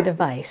clever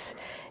device.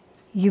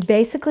 You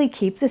basically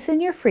keep this in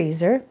your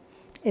freezer.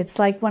 It's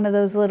like one of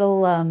those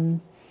little,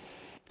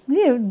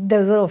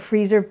 those little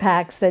freezer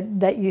packs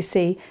that you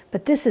see.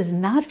 But this is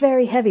not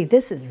very heavy.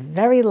 This is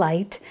very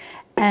light.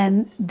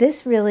 And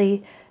this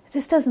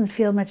doesn't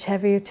feel much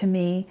heavier to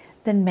me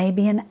than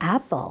maybe an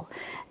apple.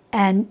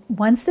 And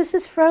once this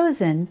is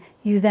frozen,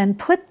 you then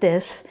put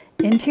this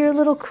into your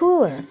little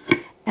cooler.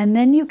 And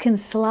then you can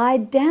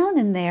slide down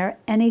in there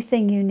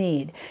anything you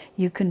need.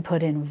 You can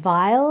put in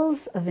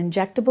vials of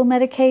injectable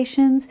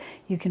medications.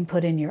 You can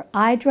put in your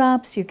eye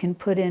drops. You can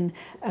put in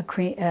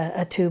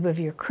a tube of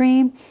your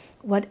cream.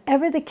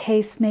 Whatever the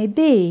case may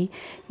be,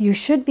 you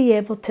should be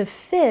able to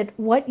fit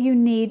what you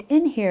need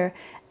in here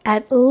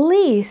at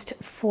least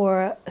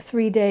for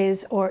 3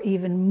 days or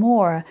even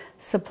more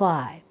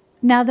supply.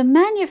 Now, the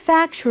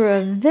manufacturer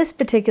of this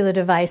particular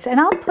device, and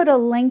I'll put a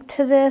link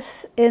to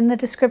this in the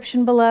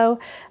description below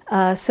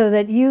so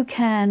that you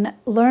can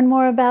learn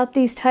more about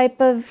these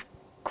type of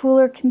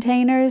cooler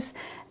containers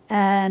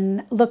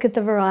and look at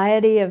the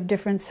variety of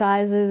different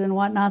sizes and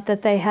whatnot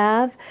that they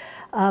have.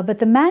 But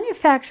the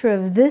manufacturer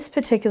of this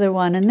particular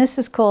one, and this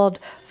is called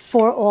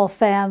For All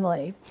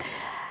Family,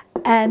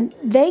 and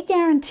they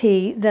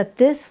guarantee that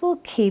this will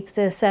keep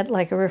this at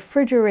like a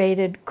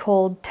refrigerated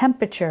cold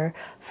temperature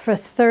for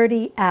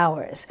 30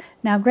 hours.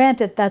 Now,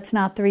 granted, that's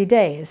not 3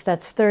 days,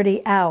 that's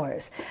 30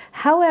 hours.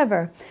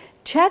 However,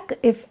 check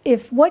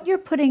if what you're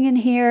putting in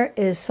here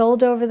is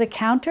sold over the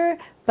counter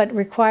but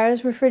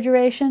requires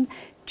refrigeration,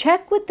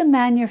 check with the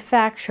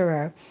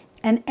manufacturer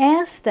and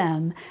ask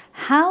them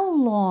how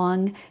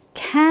long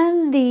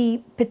can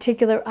the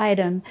particular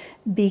item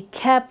be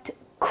kept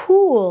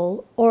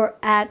cool or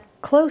at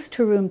close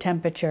to room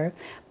temperature,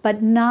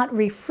 but not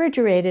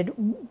refrigerated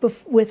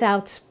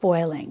without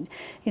spoiling.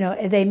 You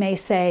know, they may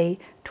say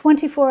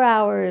 24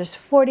 hours,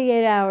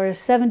 48 hours,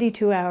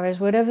 72 hours,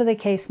 whatever the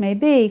case may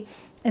be.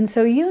 And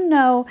so you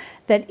know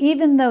that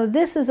even though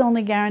this is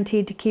only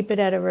guaranteed to keep it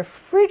at a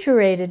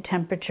refrigerated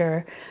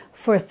temperature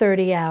for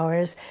 30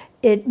 hours,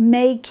 it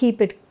may keep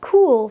it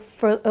cool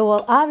for,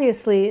 well,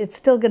 obviously it's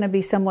still going to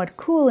be somewhat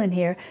cool in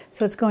here,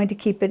 so it's going to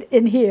keep it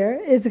in here.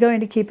 It's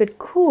going to keep it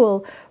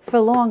cool for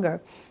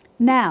longer.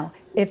 Now,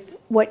 if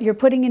what you're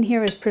putting in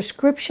here is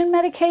prescription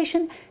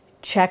medication,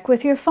 check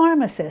with your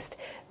pharmacist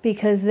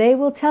because they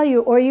will tell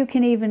you, or you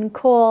can even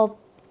call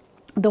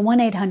the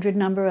 1-800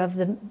 number of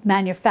the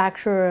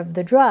manufacturer of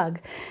the drug,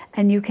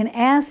 and you can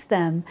ask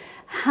them,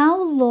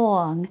 how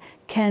long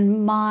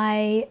can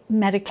my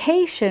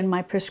medication,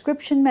 my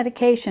prescription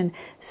medication,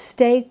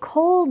 stay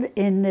cold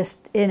in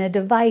a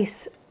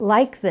device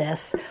like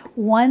this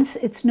once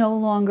it's no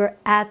longer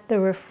at the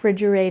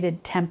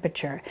refrigerated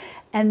temperature?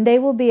 And they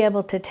will be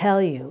able to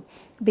tell you,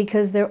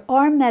 because there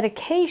are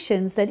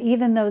medications that,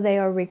 even though they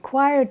are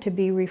required to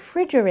be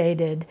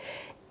refrigerated,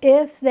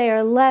 if they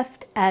are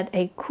left at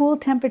a cool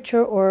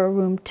temperature or a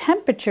room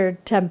temperature,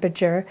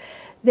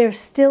 they're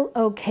still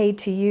okay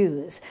to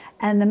use.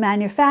 And the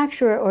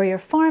manufacturer or your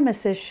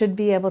pharmacist should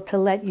be able to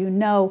let you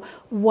know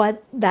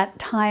what that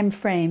time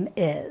frame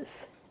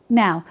is.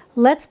 Now,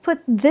 let's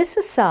put this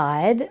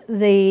aside,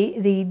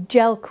 the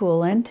gel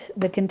coolant,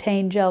 the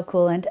contained gel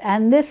coolant,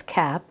 and this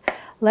cap.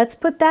 Let's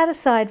put that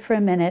aside for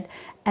a minute,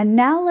 and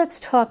now let's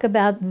talk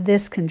about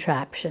this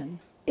contraption.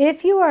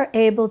 If you are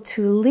able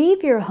to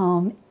leave your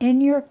home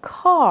in your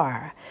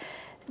car,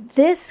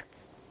 this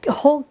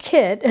whole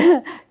kit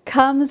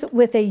comes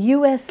with a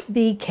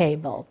USB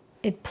cable.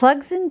 It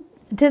plugs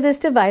into this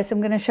device.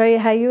 I'm going to show you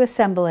how you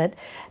assemble it,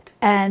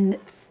 and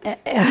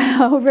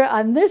over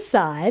on this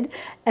side,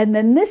 and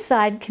then this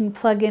side can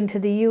plug into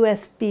the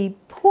USB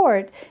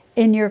port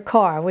in your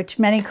car, which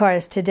many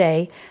cars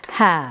today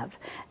have.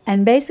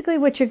 And basically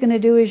what you're going to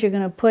do is you're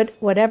going to put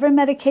whatever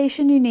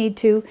medication you need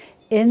to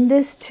in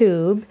this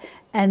tube,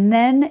 and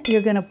then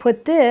you're going to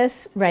put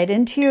this right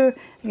into your,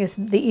 I guess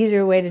the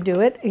easier way to do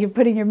it, you're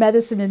putting your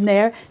medicine in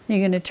there, and you're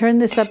going to turn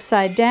this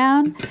upside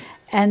down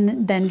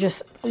and then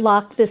just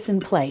lock this in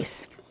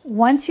place.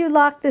 Once you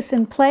lock this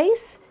in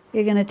place,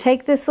 you're going to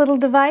take this little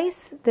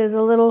device, there's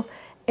a little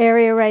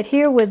area right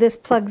here where this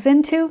plugs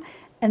into,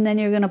 and then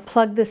you're going to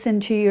plug this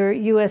into your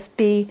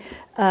USB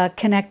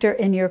connector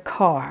in your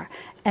car.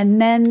 And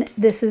then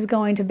this is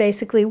going to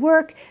basically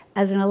work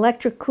as an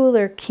electric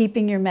cooler,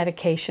 keeping your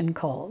medication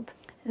cold.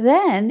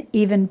 Then,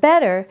 even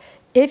better,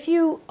 if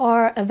you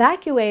are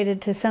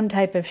evacuated to some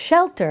type of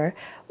shelter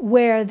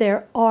where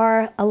there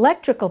are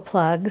electrical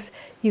plugs,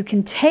 you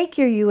can take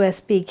your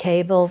USB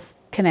cable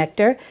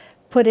connector,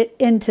 put it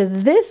into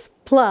this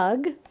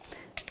plug,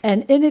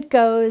 and in it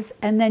goes,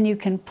 and then you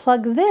can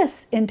plug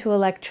this into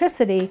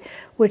electricity,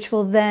 which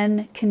will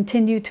then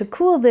continue to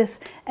cool this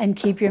and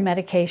keep your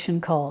medication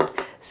cold.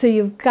 So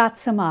you've got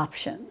some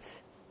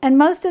options. And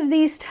most of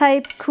these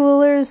type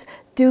coolers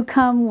do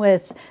come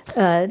with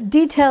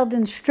detailed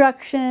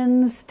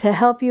instructions to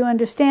help you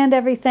understand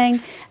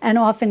everything, and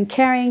often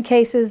carrying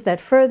cases that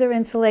further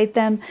insulate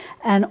them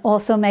and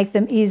also make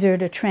them easier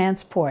to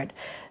transport.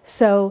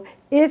 So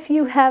if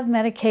you have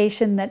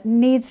medication that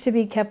needs to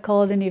be kept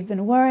cold and you've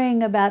been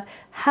worrying about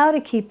how to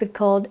keep it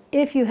cold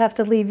if you have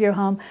to leave your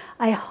home,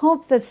 I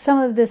hope that some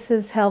of this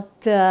has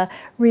helped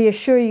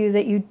reassure you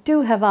that you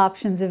do have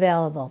options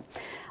available.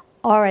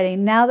 Alrighty,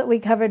 now that we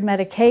covered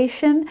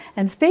medication,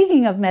 and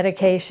speaking of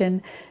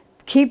medication,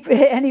 keep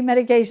any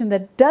medication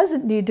that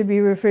doesn't need to be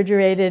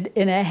refrigerated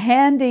in a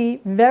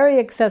handy, very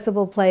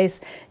accessible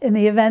place. In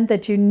the event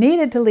that you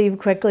needed to leave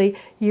quickly,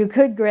 you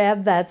could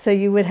grab that so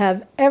you would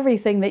have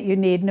everything that you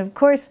need. And of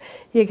course,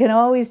 you can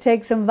always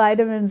take some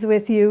vitamins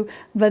with you,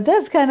 but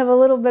that's kind of a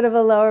little bit of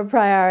a lower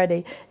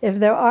priority. If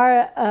there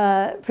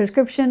are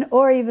prescription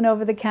or even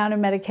over-the-counter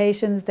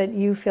medications that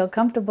you feel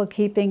comfortable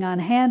keeping on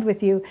hand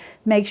with you,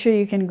 make sure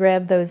you can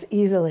grab those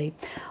easily.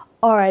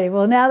 Alrighty,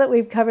 well, now that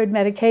we've covered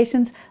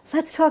medications,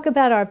 let's talk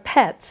about our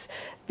pets,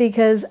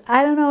 because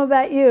I don't know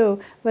about you,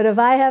 but if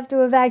I have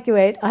to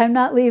evacuate, I'm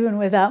not leaving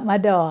without my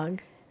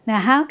dog. Now,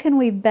 how can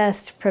we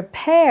best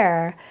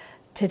prepare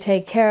to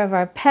take care of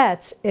our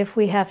pets if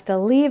we have to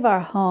leave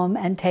our home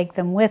and take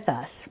them with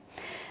us?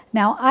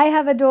 Now, I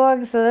have a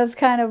dog, so that's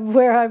kind of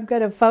where I'm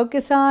going to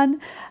focus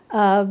on,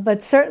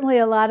 but certainly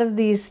a lot of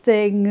these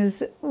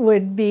things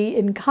would be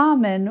in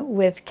common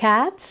with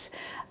cats.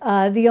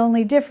 The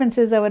only difference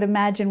is, I would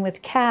imagine,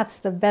 with cats,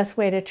 the best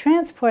way to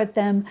transport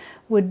them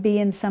would be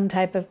in some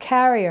type of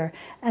carrier.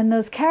 And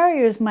those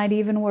carriers might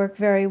even work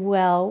very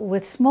well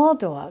with small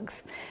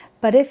dogs.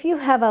 But if you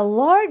have a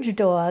large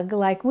dog,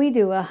 like we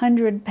do, a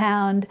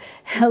 100-pound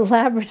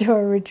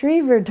Labrador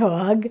Retriever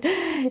dog,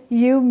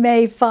 you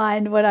may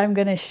find what I'm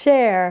going to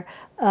share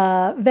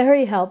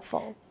very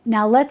helpful.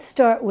 Now let's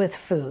start with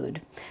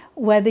food.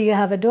 Whether you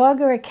have a dog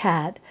or a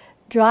cat,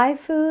 dry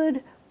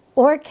food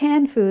or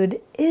canned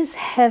food is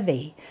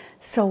heavy.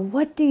 So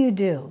what do you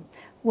do?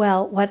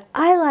 Well, what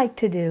I like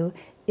to do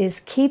is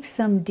keep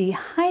some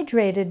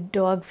dehydrated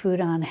dog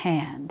food on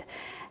hand.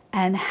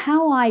 And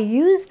how I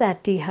use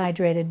that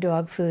dehydrated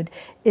dog food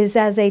is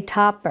as a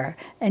topper.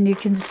 And you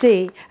can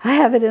see I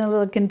have it in a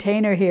little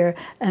container here,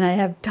 and I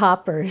have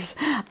toppers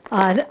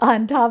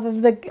on top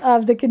of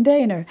the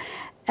container.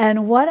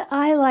 And what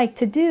I like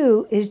to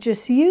do is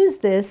just use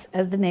this,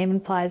 as the name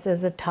implies,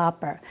 as a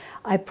topper.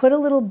 I put a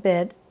little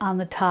bit on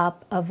the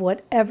top of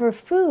whatever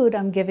food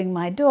I'm giving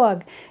my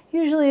dog,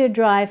 usually a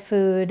dry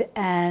food,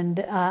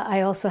 and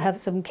I also have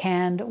some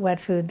canned wet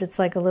food that's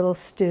like a little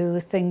stew,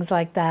 things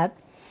like that.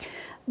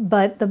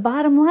 But the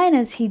bottom line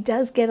is he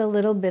does get a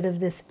little bit of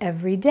this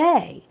every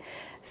day.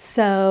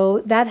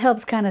 So that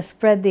helps kind of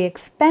spread the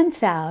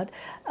expense out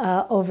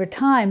over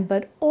time,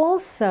 but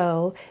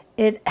also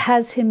it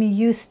has him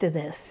used to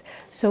this.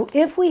 So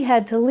if we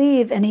had to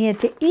leave and he had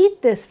to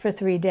eat this for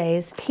 3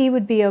 days, he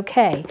would be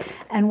okay.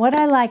 And what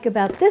I like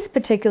about this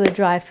particular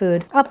dry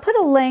food, I'll put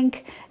a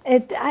link.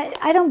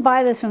 I don't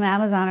buy this from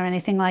Amazon or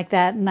anything like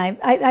that. And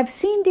I've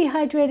seen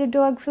dehydrated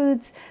dog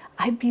foods,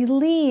 I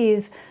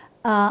believe,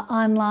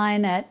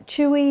 online at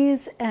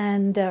Chewy's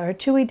and or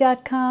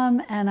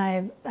Chewy.com, and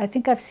I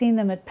think I've seen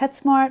them at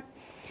PetSmart.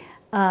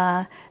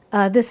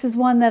 This is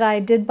one that I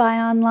did buy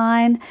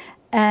online,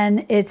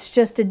 and it's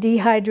just a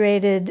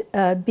dehydrated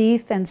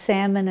beef and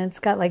salmon, and it's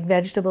got like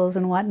vegetables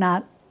and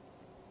whatnot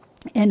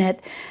in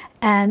it.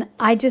 And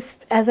I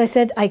just, as I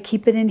said, I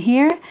keep it in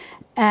here,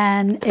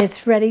 and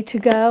it's ready to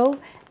go.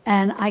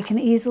 And I can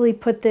easily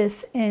put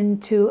this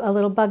into a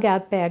little bug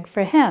out bag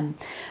for him.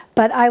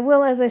 But I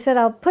will, as I said,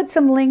 I'll put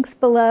some links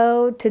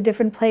below to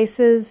different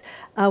places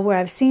where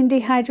I've seen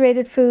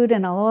dehydrated food,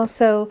 and I'll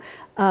also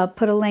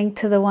put a link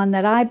to the one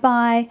that I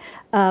buy,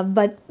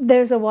 but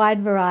there's a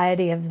wide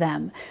variety of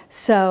them.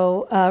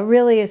 So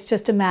really it's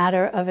just a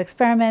matter of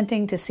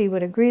experimenting to see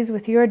what agrees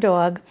with your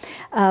dog.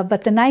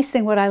 But the nice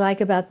thing, what I like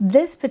about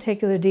this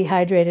particular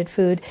dehydrated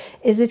food,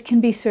 is it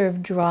can be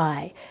served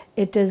dry.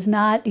 It does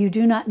not, you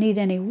do not need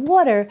any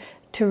water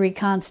to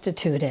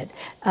reconstitute it.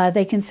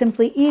 They can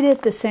simply eat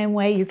it the same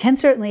way. You can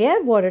certainly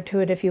add water to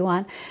it if you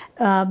want,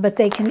 but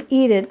they can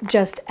eat it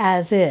just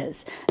as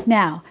is.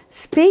 Now,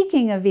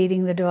 speaking of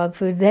eating the dog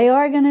food, they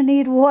are going to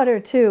need water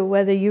too,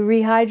 whether you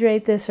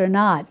rehydrate this or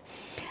not.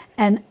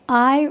 And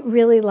I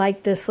really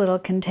like this little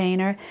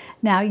container.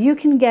 Now, you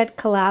can get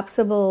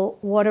collapsible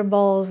water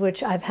bowls,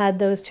 which I've had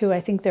those too.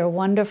 I think they're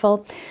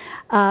wonderful.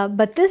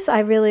 But this I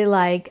really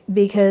like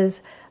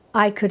because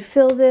I could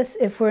fill this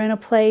if we're in a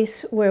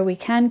place where we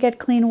can get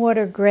clean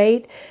water,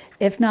 great.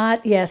 If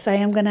not, yes, I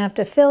am going to have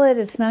to fill it.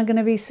 It's not going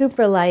to be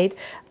super light,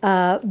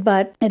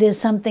 but it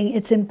is something,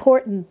 it's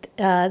important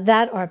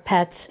that our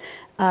pets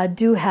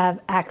do have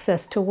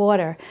access to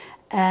water.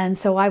 And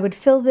so I would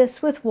fill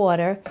this with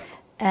water,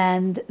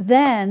 and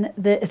then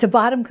the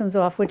bottom comes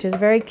off, which is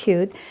very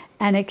cute,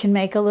 and it can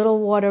make a little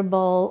water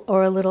bowl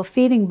or a little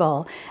feeding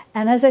bowl.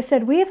 And as I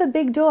said, we have a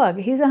big dog.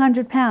 He's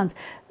 100 pounds,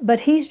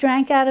 but he's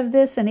drank out of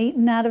this and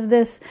eaten out of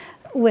this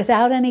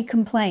without any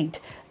complaint.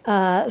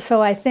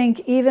 So I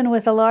think even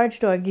with a large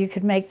dog, you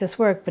could make this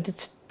work, but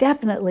it's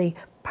definitely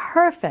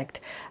perfect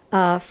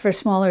for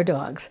smaller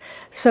dogs.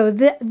 So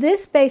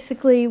this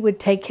basically would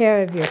take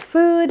care of your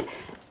food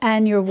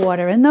and your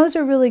water, and those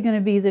are really going to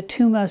be the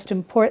two most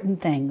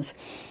important things.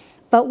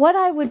 But what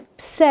I would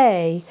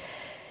say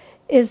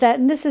is that,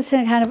 and this is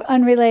kind of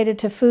unrelated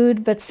to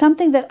food, but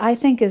something that I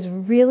think is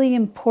really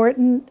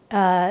important,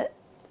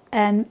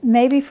 and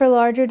maybe for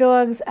larger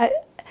dogs,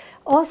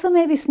 also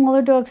maybe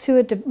smaller dogs too,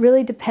 it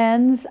really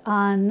depends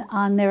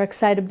on their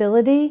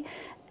excitability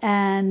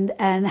and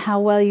how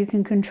well you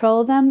can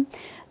control them.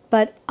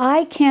 But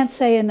I can't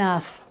say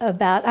enough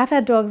about, I've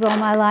had dogs all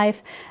my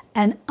life,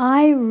 and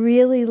I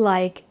really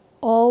like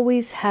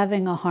always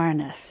having a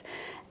harness.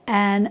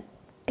 And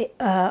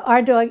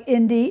our dog,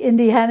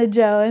 Indiana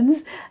Jones,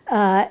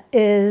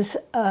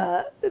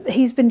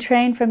 he's been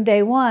trained from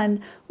day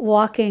one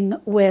walking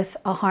with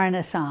a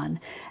harness on.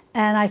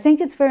 And I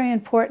think it's very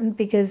important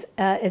because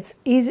it's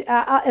easy,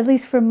 at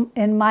least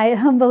in my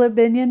humble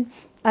opinion,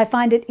 I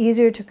find it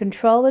easier to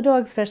control a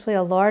dog, especially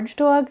a large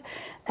dog.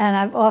 And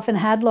I've often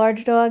had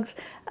large dogs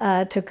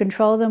to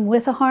control them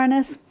with a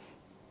harness.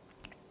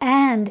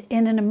 And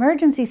in an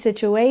emergency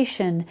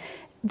situation,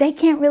 they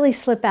can't really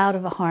slip out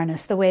of a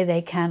harness the way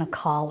they can a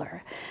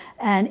collar.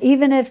 And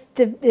even if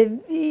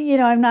you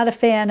know, I'm not a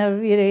fan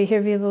of, you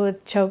hear people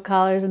with choke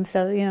collars and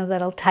stuff,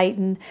 that'll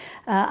tighten.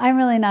 I'm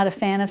really not a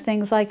fan of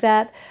things like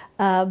that.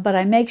 But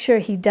I make sure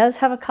he does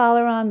have a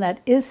collar on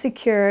that is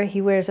secure.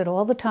 He wears it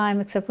all the time,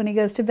 except when he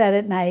goes to bed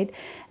at night.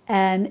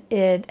 And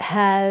it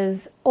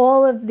has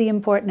all of the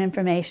important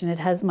information. It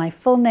has my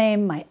full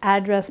name, my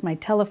address, my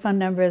telephone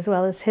number, as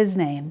well as his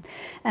name.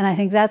 And I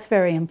think that's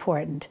very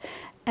important.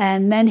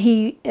 And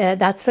then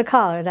that's the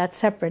collar, that's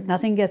separate.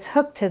 Nothing gets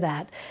hooked to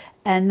that.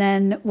 And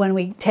then when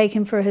we take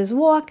him for his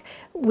walk,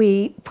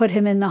 we put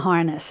him in the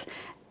harness.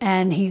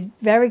 And he's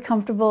very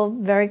comfortable,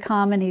 very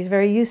calm, and he's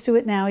very used to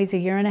it now. He's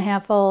 1.5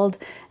 years old,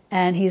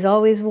 and he's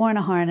always worn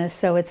a harness,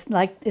 so it's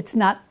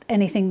not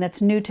anything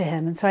that's new to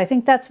him. And so I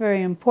think that's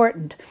very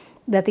important,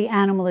 that the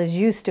animal is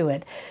used to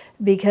it.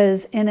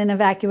 Because in an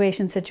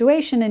evacuation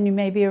situation, and you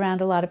may be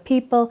around a lot of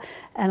people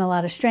and a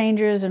lot of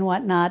strangers and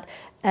whatnot,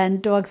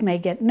 and dogs may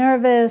get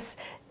nervous,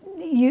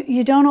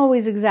 you don't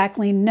always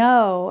exactly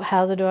know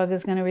how the dog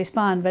is going to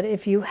respond. But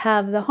if you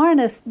have the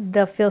harness,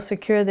 they'll feel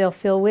secure, they'll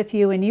feel with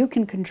you, and you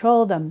can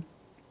control them.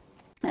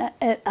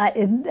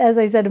 As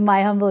I said, in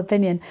my humble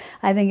opinion,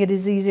 I think it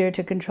is easier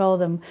to control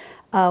them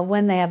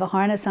when they have a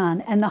harness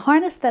on. And the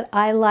harness that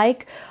I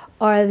like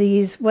are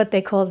these, what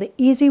they call the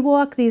Easy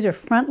Walk. These are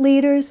front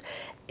leaders,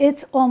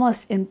 it's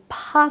almost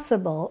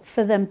impossible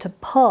for them to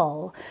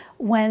pull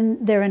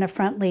when they're in a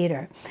front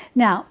leader.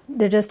 Now,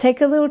 they just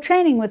take a little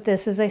training with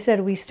this. As I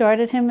said, we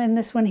started him in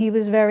this when he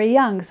was very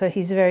young, so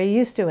he's very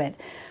used to it.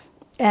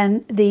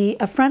 And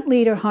a front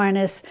leader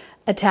harness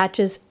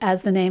attaches,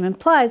 as the name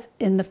implies,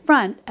 in the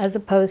front as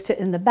opposed to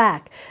in the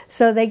back.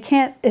 So they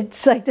can't,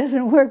 it's like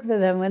doesn't work for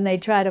them when they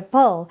try to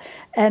pull.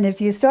 And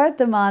if you start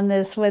them on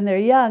this when they're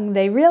young,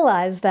 they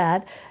realize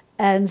that,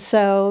 and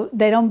so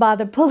they don't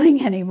bother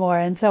pulling anymore.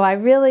 And so I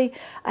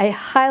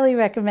highly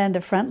recommend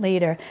a front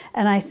leader.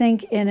 And I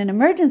think in an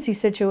emergency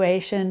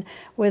situation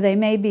where they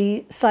may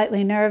be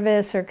slightly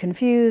nervous or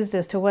confused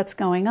as to what's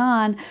going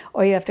on,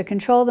 or you have to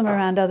control them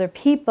around other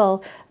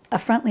people, a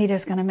front leader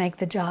is going to make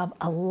the job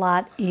a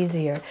lot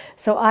easier.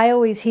 So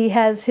he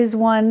has his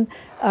one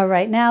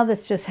right now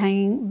that's just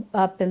hanging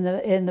up in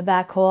the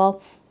back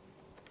hall,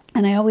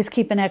 and I always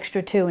keep an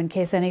extra 2 in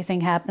case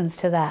anything happens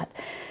to that.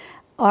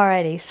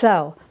 Alrighty,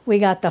 so we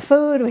got the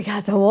food, we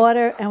got the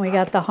water, and we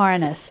got the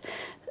harness.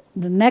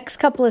 The next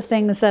couple of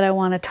things that I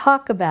want to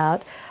talk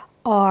about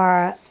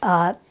are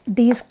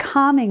these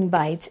calming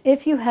bites.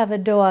 If you have a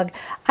dog,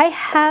 I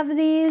have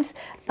these,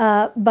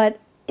 but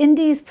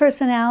Indy's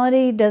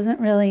personality doesn't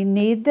really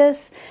need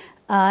this.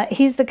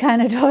 He's the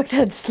kind of dog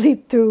that'd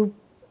sleep through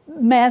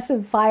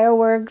massive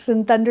fireworks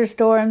and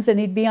thunderstorms, and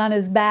he'd be on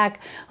his back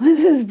with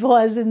his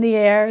paws in the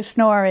air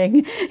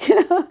snoring,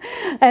 you know.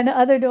 And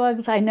other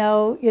dogs I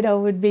know, you know,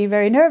 would be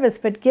very nervous,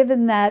 but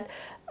given that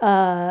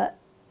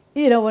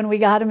you know, when we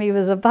got him, he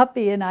was a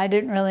puppy, and I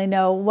didn't really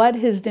know what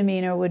his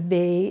demeanor would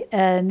be.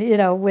 And, you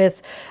know,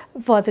 with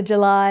 4th of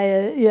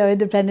July, you know,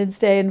 Independence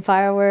Day and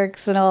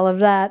fireworks and all of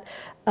that,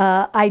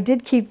 I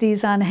did keep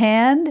these on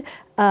hand,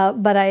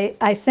 but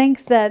I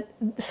think that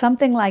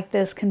something like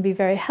this can be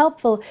very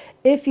helpful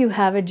if you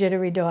have a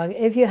jittery dog,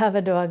 if you have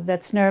a dog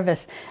that's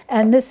nervous.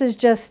 And this is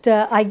just,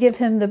 I give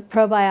him the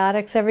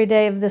probiotics every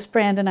day of this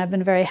brand, and I've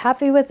been very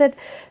happy with it.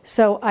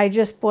 So I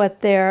just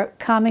bought their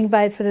calming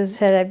bites, but as I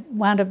said, I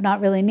wound up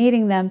not really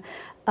needing them.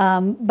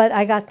 But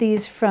I got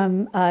these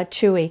from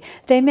Chewy.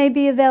 They may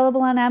be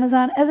available on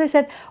Amazon. As I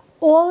said,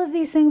 all of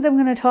these things I'm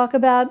going to talk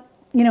about,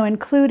 you know,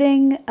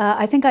 including,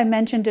 I think I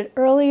mentioned it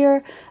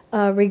earlier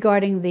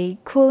regarding the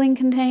cooling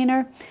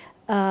container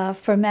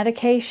for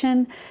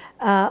medication.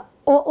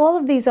 All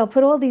of these, I'll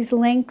put all these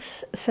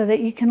links so that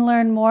you can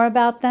learn more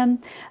about them.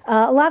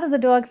 A lot of the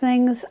dog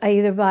things I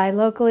either buy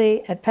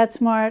locally at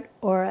PetSmart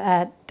or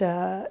at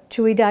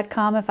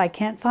Chewy.com if I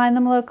can't find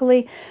them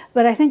locally.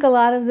 But I think a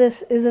lot of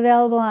this is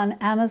available on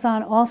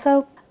Amazon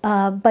also.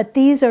 But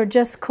these are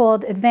just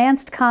called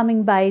Advanced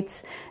Calming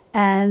Bites,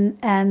 and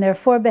they're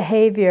for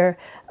behavior,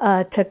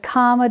 to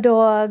calm a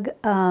dog,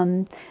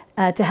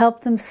 to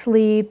help them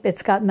sleep.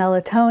 It's got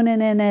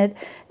melatonin in it.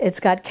 It's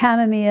got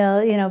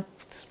chamomile, you know,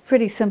 it's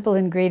pretty simple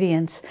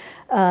ingredients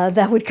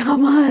that would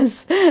calm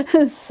us.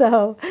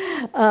 So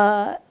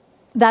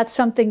that's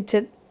something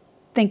to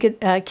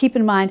keep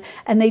in mind.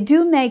 And they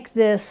do make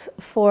this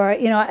for,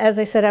 you know, as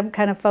I said, I'm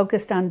kind of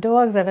focused on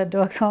dogs. I've had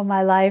dogs all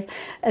my life,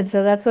 and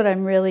so that's what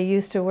I'm really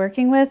used to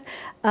working with.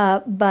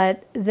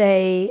 But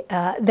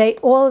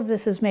all of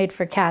this is made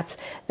for cats.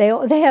 They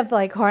have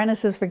like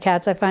harnesses for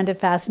cats. I find it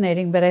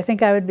fascinating, but I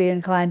think I would be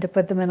inclined to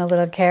put them in a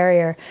little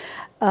carrier.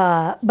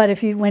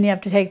 But when you have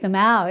to take them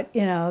out,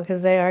 you know,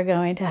 because they are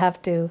going to have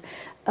to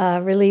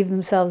relieve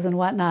themselves and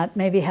whatnot,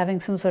 maybe having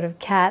some sort of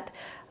cat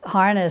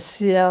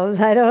harness, you know,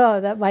 I don't know,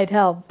 that might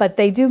help. But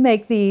they do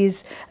make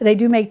these, they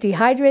do make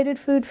dehydrated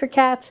food for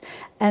cats,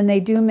 and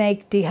they do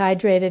make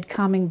dehydrated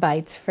calming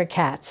bites for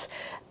cats.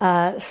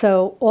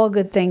 So all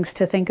good things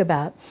to think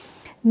about.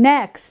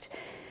 Next,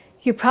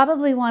 you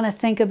probably want to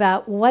think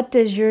about what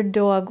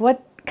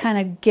kind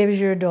of gives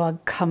your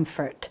dog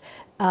comfort.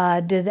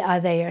 Are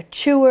they a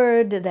chewer?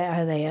 Are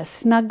they a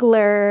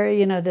snuggler?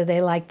 You know, do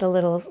they like the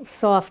little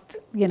soft,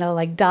 you know,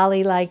 like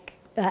dolly-like,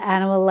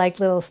 animal-like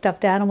little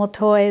stuffed animal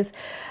toys?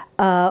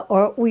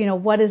 Or, you know,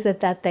 what is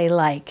it that they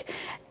like?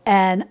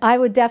 And I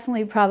would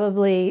definitely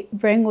probably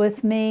bring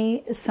with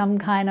me some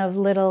kind of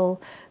little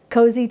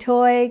cozy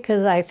toy,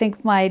 because I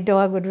think my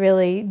dog would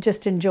really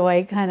just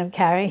enjoy kind of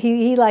carrying.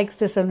 He likes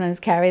to sometimes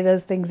carry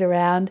those things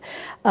around,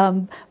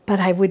 but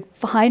I would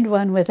find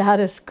one without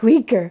a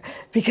squeaker,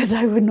 because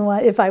I wouldn't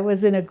want, if I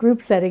was in a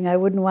group setting, I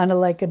wouldn't want to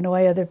like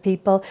annoy other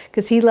people,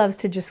 because he loves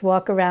to just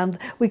walk around.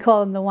 We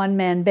call him the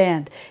one-man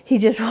band. He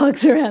just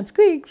walks around,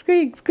 squeak,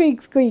 squeak,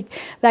 squeak, squeak.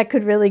 That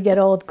could really get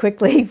old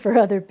quickly for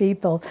other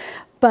people.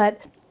 But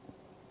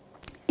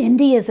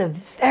Indy is a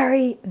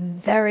very,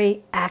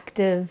 very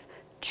active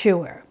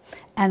chewer,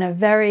 and a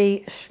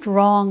very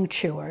strong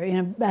chewer,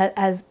 you know,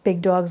 as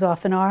big dogs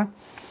often are.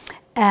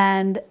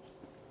 And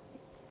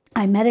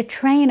I met a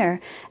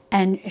trainer,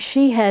 and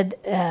she had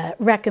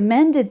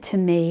recommended to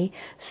me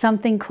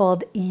something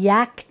called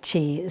yak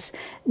cheese.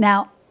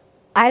 Now,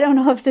 I don't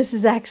know if this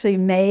is actually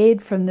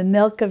made from the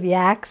milk of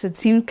yaks. It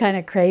seems kind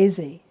of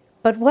crazy.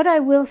 But what I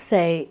will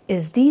say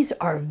is these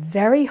are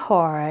very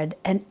hard,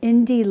 and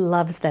Indy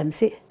loves them.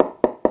 See,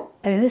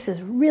 I mean, this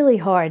is really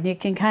hard. You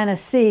can kind of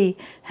see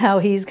how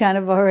he's kind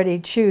of already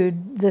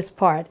chewed this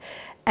part.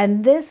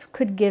 And this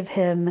could give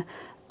him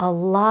a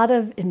lot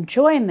of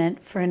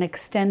enjoyment for an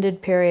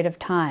extended period of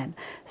time.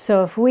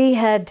 So if we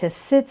had to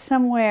sit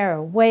somewhere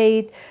or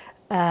wait,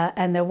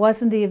 and there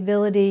wasn't the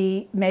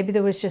ability, maybe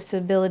there was just the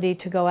ability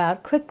to go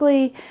out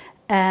quickly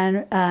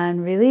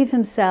and relieve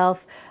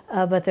himself,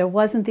 but there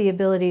wasn't the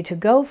ability to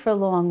go for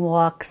long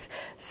walks,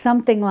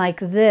 something like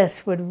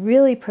this would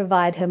really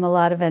provide him a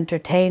lot of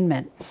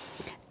entertainment.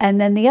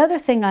 And then the other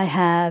thing I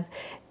have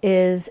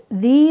is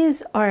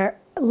these are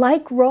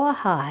like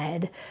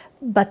rawhide,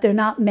 but they're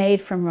not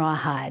made from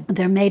rawhide.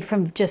 They're made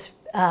from just,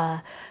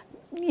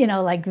 you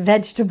know, like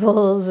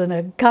vegetables and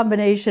a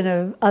combination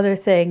of other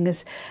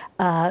things.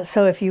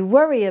 So if you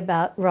worry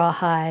about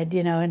rawhide,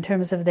 you know, in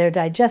terms of their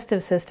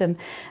digestive system,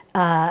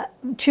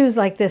 chews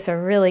like this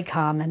are really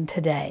common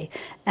today.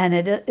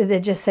 And they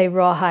just say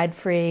rawhide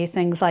free,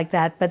 things like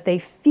that, but they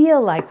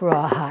feel like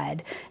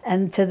rawhide.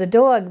 And to the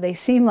dog, they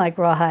seem like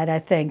rawhide, I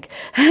think.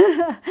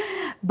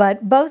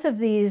 But both of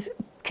these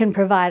can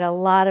provide a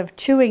lot of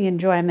chewing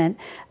enjoyment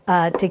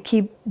to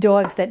keep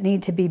dogs that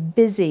need to be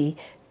busy,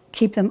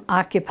 keep them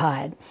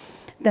occupied.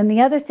 Then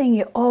the other thing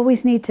you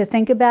always need to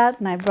think about,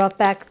 and I brought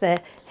back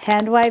the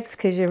hand wipes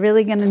because you're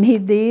really going to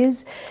need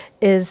these,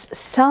 is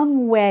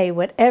some way,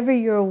 whatever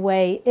your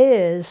way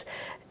is,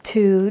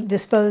 to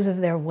dispose of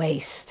their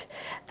waste.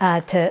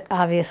 To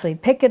obviously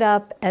pick it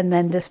up and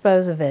then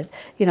dispose of it.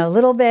 You know,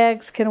 little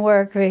bags can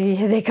work.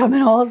 They come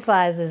in all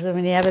sizes. And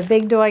when you have a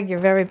big dog, you're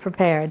very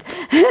prepared.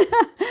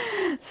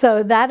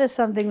 So that is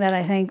something that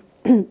I think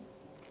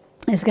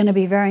is going to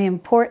be very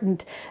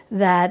important,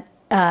 that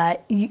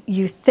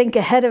you think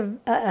ahead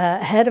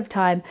of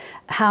time,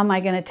 how am I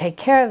going to take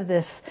care of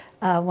this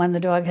when the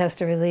dog has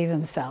to relieve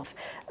himself?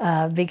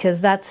 Because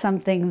that's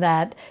something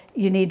that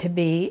you need to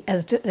be,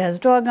 as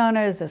dog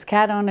owners, as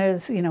cat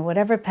owners, you know,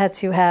 whatever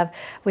pets you have,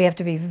 we have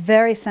to be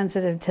very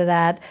sensitive to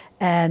that,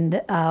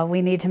 and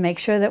we need to make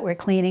sure that we're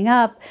cleaning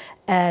up,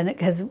 and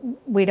because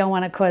we don't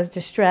want to cause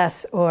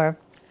distress or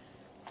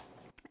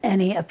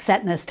any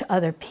upsetness to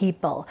other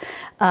people.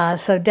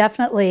 So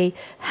definitely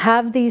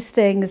have these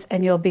things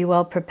and you'll be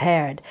well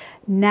prepared.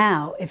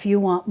 Now, if you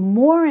want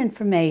more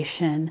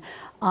information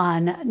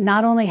on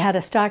not only how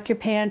to stock your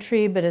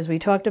pantry, but as we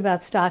talked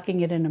about,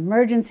 stocking it in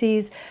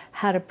emergencies,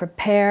 how to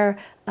prepare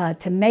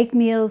to make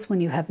meals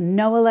when you have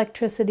no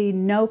electricity,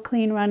 no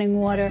clean running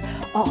water,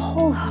 a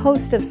whole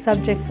host of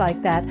subjects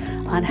like that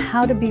on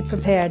how to be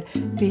prepared,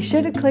 be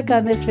sure to click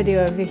on this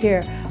video over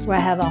here where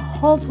I have a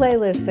whole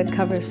playlist that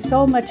covers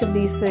so much of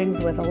these things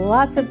with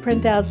lots of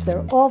printouts.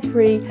 They're all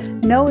free,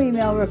 no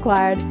email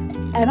required,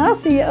 and I'll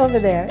see you over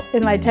there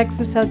in my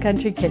Texas Hill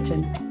Country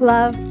kitchen.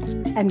 Love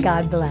and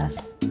God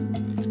bless.